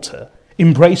youngest daughter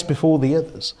embraced before the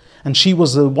others. And she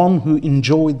was the one who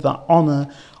enjoyed the honor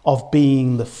of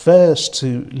being the first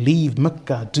to leave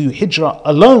Mecca, do hijrah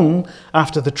alone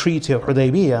after the Treaty of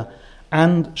Hudaybiyah,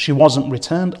 and she wasn't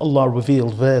returned. Allah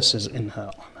revealed verses in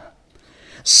her honor.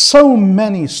 So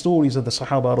many stories of the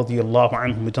Sahaba radiyallahu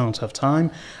anhum, we don't have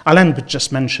time. I'll end with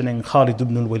just mentioning Khalid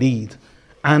ibn al-Walid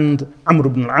and Amr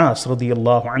ibn al-As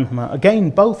radiyallahu anhuma.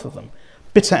 Again, both of them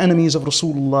bitter enemies of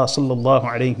Rasulullah sallallahu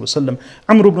alayhi wasallam.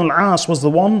 Amr ibn al-As was the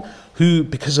one who,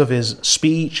 because of his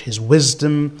speech, his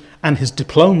wisdom, and his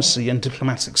diplomacy and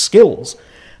diplomatic skills,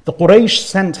 the Quraysh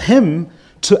sent him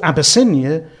to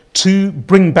Abyssinia to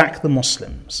bring back the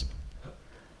Muslims.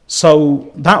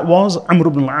 So that was Amr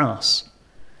ibn al-As.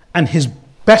 And his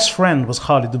best friend was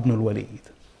Khalid ibn al-Walid.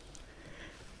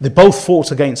 They both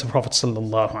fought against the Prophet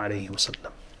sallallahu alayhi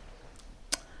wasallam.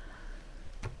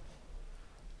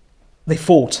 They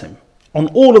fought him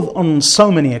on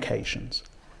so many occasions,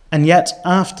 and yet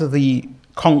after the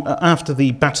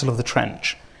Battle of the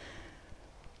Trench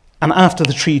and after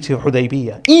the Treaty of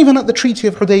Hudaybiyah, even at the Treaty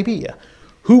of Hudaybiyah,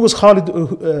 who was Khalid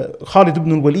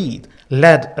ibn al-Walid,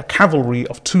 led a cavalry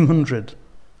of 200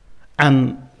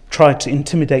 and tried to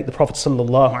intimidate the Prophet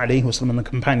sallallahu alaihi wasallam and the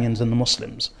companions and the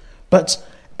Muslims. But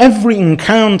every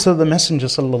encounter the Messenger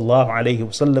sallallahu alaihi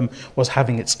wasallam was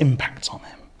having its impact on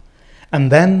him.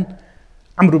 And then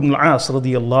Amr ibn al-As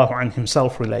radiyallahu anhu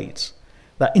himself relates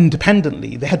that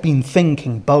independently they had been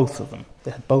thinking, both of them.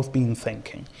 They had both been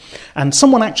thinking. And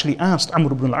someone actually asked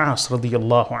Amr ibn al-As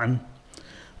radiyallahu anhu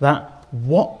that,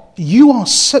 you are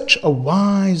such a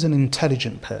wise and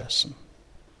intelligent person.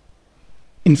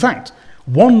 In fact,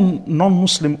 one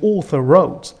non-Muslim author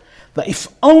wrote that if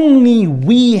only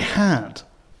we had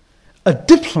a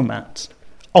diplomat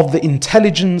of the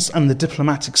intelligence and the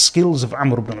diplomatic skills of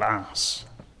Amr ibn al-As.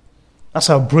 That's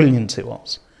how brilliant it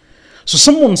was. So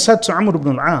someone said to Amr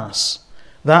ibn al-As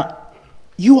that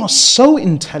you are so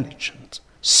intelligent,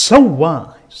 so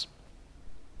wise.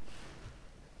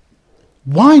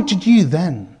 Why did you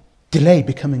then delay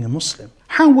becoming a Muslim?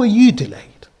 How were you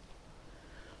delayed?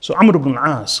 So Amr ibn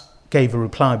al-As gave a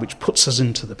reply which puts us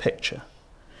into the picture.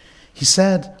 He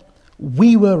said,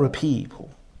 we were a people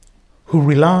who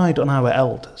relied on our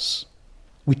elders.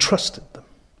 We trusted them.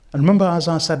 And remember, as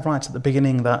I said right at the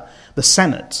beginning, that the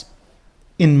Senate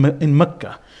in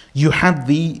Mecca, you had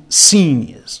the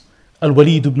seniors,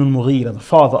 Al-Walid ibn al-Mughira, the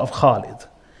father of Khalid.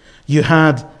 You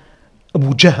had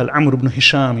Abu Jahl, Amr ibn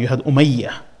Hisham. You had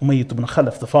Umayyah ibn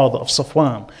Khalaf, the father of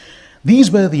Safwan.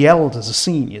 These were the elders, the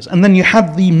seniors. And then you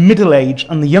had the middle-aged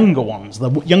and the younger ones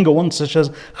such as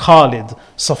Khalid,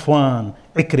 Safwan,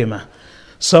 Ikrimah.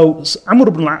 So Amr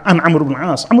ibn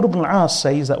al-As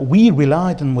says that we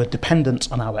relied and were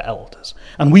dependent on our elders,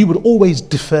 and we would always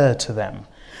defer to them.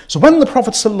 So when the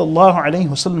Prophet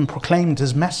ﷺ proclaimed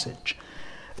his message,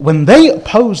 when they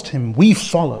opposed him, we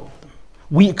followed them.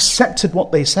 We accepted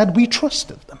what they said, we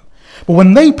trusted them. But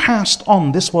when they passed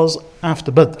on, this was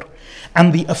after Badr,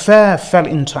 and the affair fell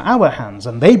into our hands,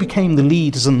 and they became the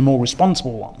leaders and the more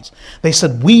responsible ones. They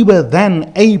said we were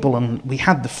then able and we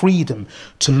had the freedom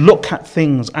to look at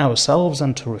things ourselves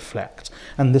and to reflect.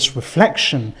 And this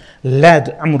reflection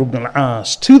led Amr ibn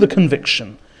al-As to the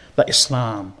conviction that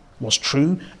Islam was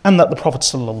true, and that the Prophet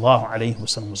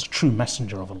ﷺ was a true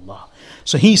messenger of Allah.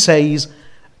 So he says,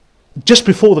 just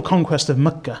before the conquest of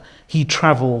Mecca, he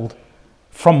travelled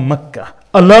from Mecca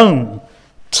alone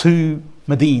to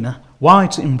Medina. Why?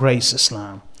 To embrace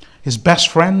Islam. His best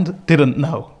friend didn't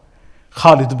know,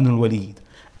 Khalid ibn al-Walid.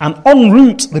 And en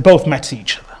route, they both met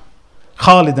each other,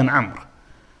 Khalid and Amr.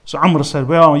 So Amr said,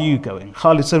 where are you going?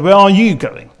 Khalid said, where are you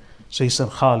going? So he said,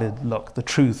 Khalid, look, the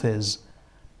truth is,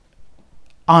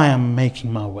 I am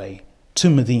making my way to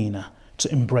Medina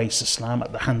to embrace Islam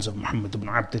at the hands of Muhammad ibn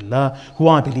Abdullah, who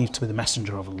I believe to be the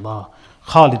messenger of Allah.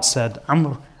 Khalid said,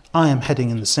 Amr, I am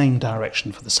heading in the same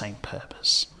direction for the same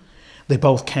purpose. They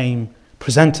both came,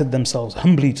 presented themselves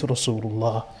humbly to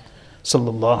Rasulullah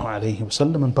sallallahu alayhi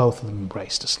wasallam, and both of them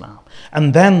embraced Islam.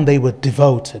 And then they were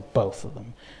devoted, both of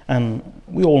them. And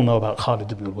we all know about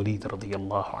Khalid ibn al-Walid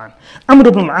radiyallahu anhu. Amr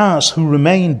ibn al-As, who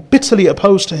remained bitterly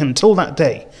opposed to him till that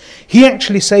day, he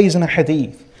actually says in a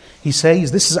hadith, he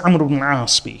says, this is Amr ibn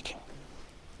al-As speaking,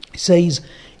 he says,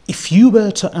 if you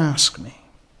were to ask me,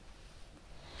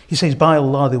 he says, by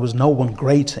Allah, there was no one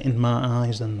greater in my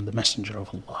eyes than the messenger of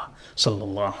Allah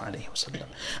sallallahu alayhi wasallam.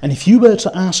 And if you were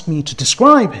to ask me to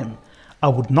describe him, I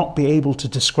would not be able to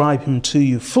describe him to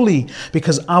you fully,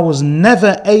 because I was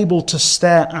never able to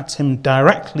stare at him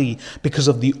directly because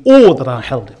of the awe that I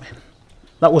held him in.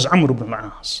 That was Amr ibn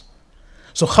al-As.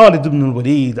 So Khalid ibn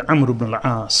al-Walid, Amr ibn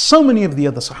al-As, so many of the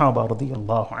other Sahaba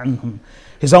radiyallahu anhum,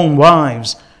 his own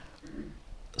wives,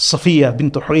 Safiya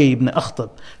bint Huyay ibn Akhtab,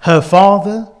 her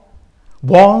father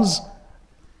was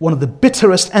one of the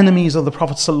bitterest enemies of the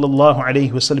Prophet sallallahu alayhi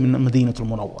wasallam in Madinatul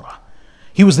Munawwarah.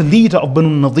 He was the leader of Banu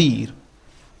Nadir,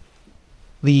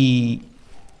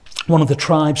 one of the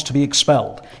tribes to be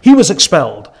expelled. He was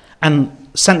expelled and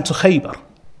sent to Khaybar.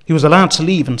 He was allowed to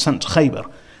leave and sent to Khaybar,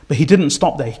 but he didn't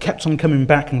stop there. He kept on coming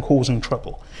back and causing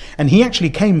trouble. And he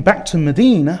actually came back to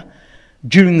Medina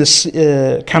during this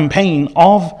campaign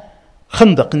of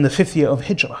Khandaq in the 5th year of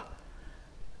Hijrah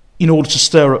in order to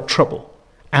stir up trouble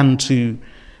and to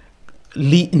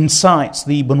incite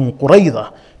the Banu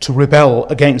Qurayza to rebel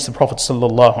against the Prophet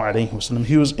sallallahu alaihi wasallam.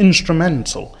 He was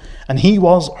instrumental, and he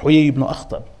was Huyay ibn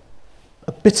Akhtab,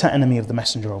 a bitter enemy of the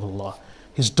Messenger of Allah.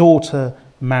 His daughter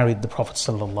married the Prophet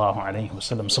sallallahu alaihi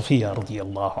wasallam, Safiya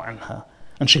radiyallahu anha,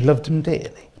 and she loved him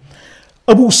dearly.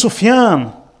 Abu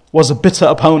Sufyan was a bitter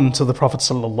opponent of the Prophet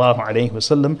sallallahu alaihi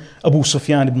wasallam. Abu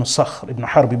Sufyan ibn Sakhr ibn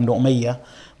Harb ibn Umayyah,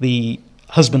 the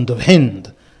husband of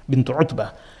Hind bint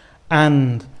Utbah,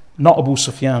 and not Abu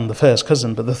Sufyan, the first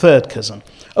cousin, but the third cousin.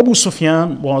 Abu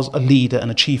Sufyan was a leader and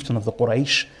a chieftain of the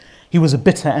Quraysh. He was a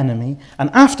bitter enemy.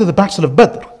 And after the Battle of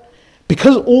Badr,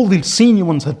 because all the senior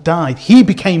ones had died, he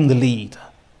became the leader.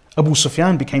 Abu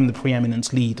Sufyan became the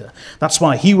preeminent leader. That's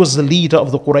why he was the leader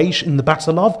of the Quraysh in the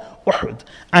Battle of Uhud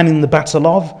and in the Battle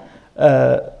of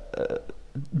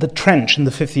the Trench in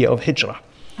the 5th year of Hijrah.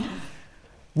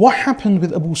 What happened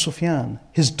with Abu Sufyan?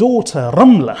 His daughter,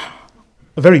 Ramlah,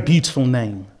 a very beautiful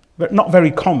name, but not very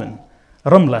common.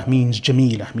 Ramlah means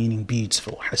Jamila, meaning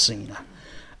beautiful, Hasina.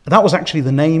 That was actually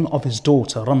the name of his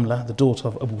daughter, Ramlah, the daughter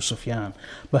of Abu Sufyan.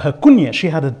 But her kunya, she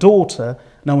had a daughter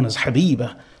known as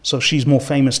Habiba, so she's more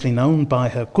famously known by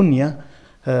her kunya,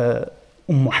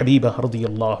 Habiba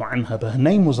radiyallahu anha, but her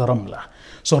name was Ramlah.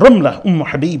 So Ramlah,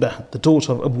 Habiba, the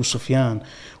daughter of Abu Sufyan,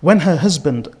 when her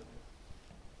husband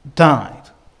died,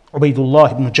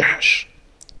 Ubaydullah ibn Jahash,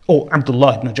 or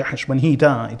Abdullah ibn Jahash, when he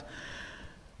died,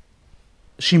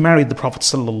 she married the Prophet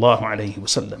sallallahu alaihi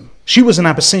wasallam. She was in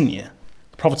Abyssinia.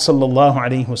 The Prophet sallallahu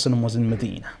alaihi wasallam was in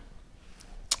Medina.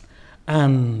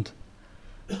 And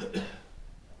the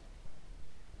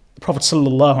Prophet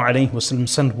sallallahu alaihi wasallam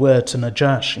sent word to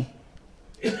Najashi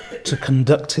to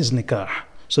conduct his nikah.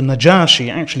 So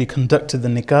Najashi actually conducted the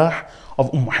nikah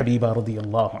of Habiba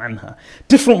radiyallahu anha.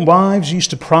 Different wives used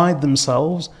to pride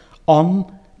themselves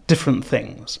on different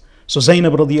things. So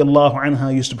Zainab radiyallahu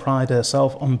anha used to pride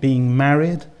herself on being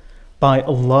married by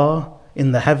Allah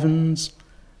in the heavens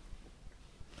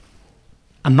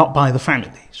and not by the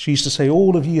families. She used to say,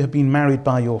 all of you have been married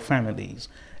by your families.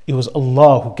 It was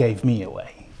Allah who gave me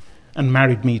away and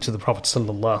married me to the Prophet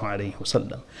sallallahu alaihi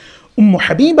wasallam.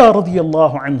 Habiba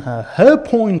radiyallahu anha, her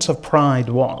point of pride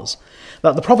was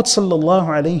that the Prophet sallallahu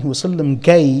alaihi wasallam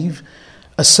gave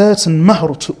a certain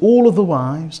mahr to all of the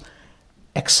wives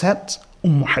except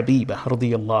Habiba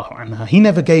radiyallahu anha. He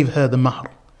never gave her the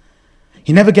mahr.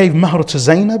 He never gave mahr to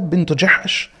Zainab bint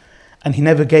Jahash, and he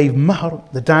never gave mahr,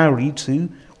 the dowry, to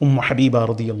Habiba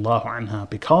radiyallahu anha,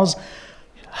 because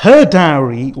her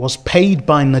dowry was paid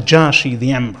by Najashi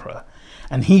the emperor,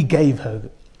 and he gave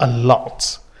her a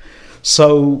lot.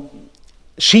 So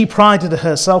she prided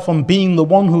herself on being the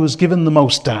one who was given the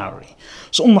most dowry.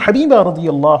 So Habiba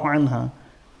radiallahu anha,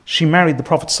 she married the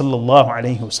Prophet sallallahu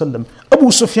alayhi wasallam.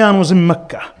 Abu Sufyan was in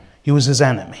Mecca. He was his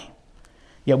enemy.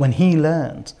 Yet when he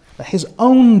learned that his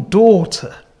own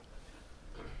daughter,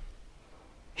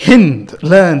 Hind,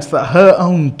 learned that her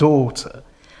own daughter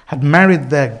had married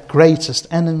their greatest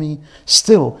enemy,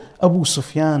 still Abu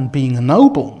Sufyan, being a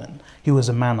nobleman, he was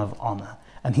a man of honor.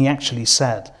 And he actually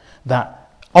said that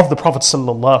of the Prophet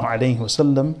sallallahu alaihi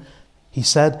wasallam, he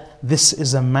said, this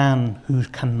is a man who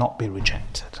cannot be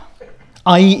rejected.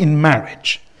 I.e. in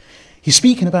marriage. He's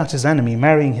speaking about his enemy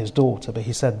marrying his daughter, but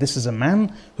he said, this is a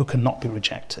man who cannot be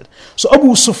rejected. So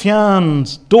Abu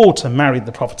Sufyan's daughter married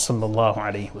the Prophet sallallahu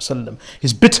alaihi wasallam,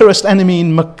 his bitterest enemy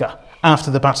in Mecca after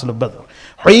the Battle of Badr.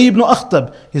 Huyay ibn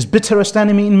Akhtab, his bitterest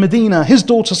enemy in Medina, his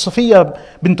daughter Safiya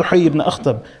bint Huyay ibn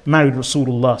Akhtab married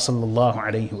Rasulullah sallallahu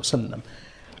alaihi wasallam.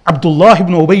 Abdullah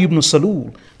ibn Ubay ibn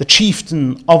Salul, the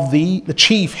chieftain of the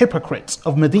chief hypocrites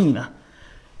of Medina,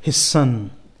 his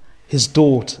son, his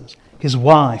daughters, his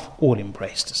wife, all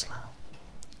embraced Islam.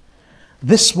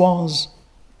 This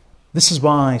is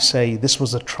why I say this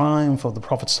was a triumph of the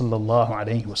Prophet sallallahu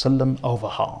alaihi wasallam over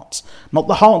hearts. Not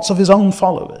the hearts of his own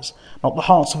followers, not the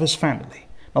hearts of his family,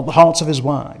 not the hearts of his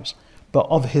wives, but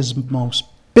of his most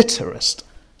bitter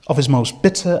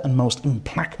and most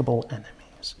implacable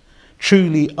enemies.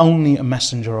 Truly, only a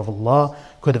messenger of Allah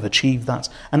could have achieved that.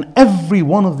 And every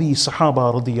one of these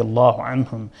Sahaba radiyallahu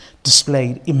anhum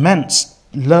displayed immense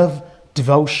love,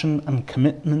 devotion and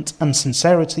commitment and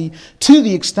sincerity, to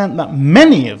the extent that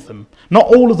many of them, not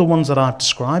all of the ones that I've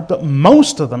described, but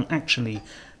most of them actually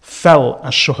fell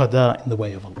as shuhada in the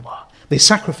way of Allah. They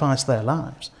sacrificed their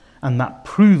lives, and that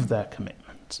proved their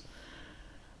commitment.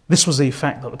 This was the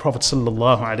effect that the Prophet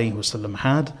ﷺ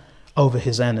had over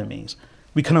his enemies.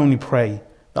 We can only pray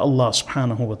that Allah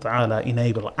subhanahu wa ta'ala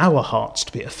enable our hearts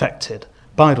to be affected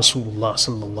by Rasulullah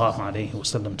sallallahu alayhi wa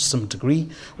sallam to some degree.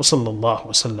 Wa sallallahu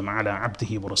wa sallam ala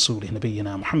abdihi wa rasulih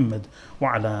nabiyyina Muhammad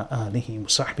wa ala alihi wa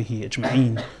sahbihi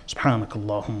ajma'een.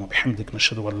 Subhanakallahumma bihamdik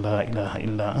nashhadu an la ilaha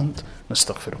illa ant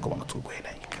nastaghfiruka wa natubu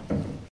ilayk.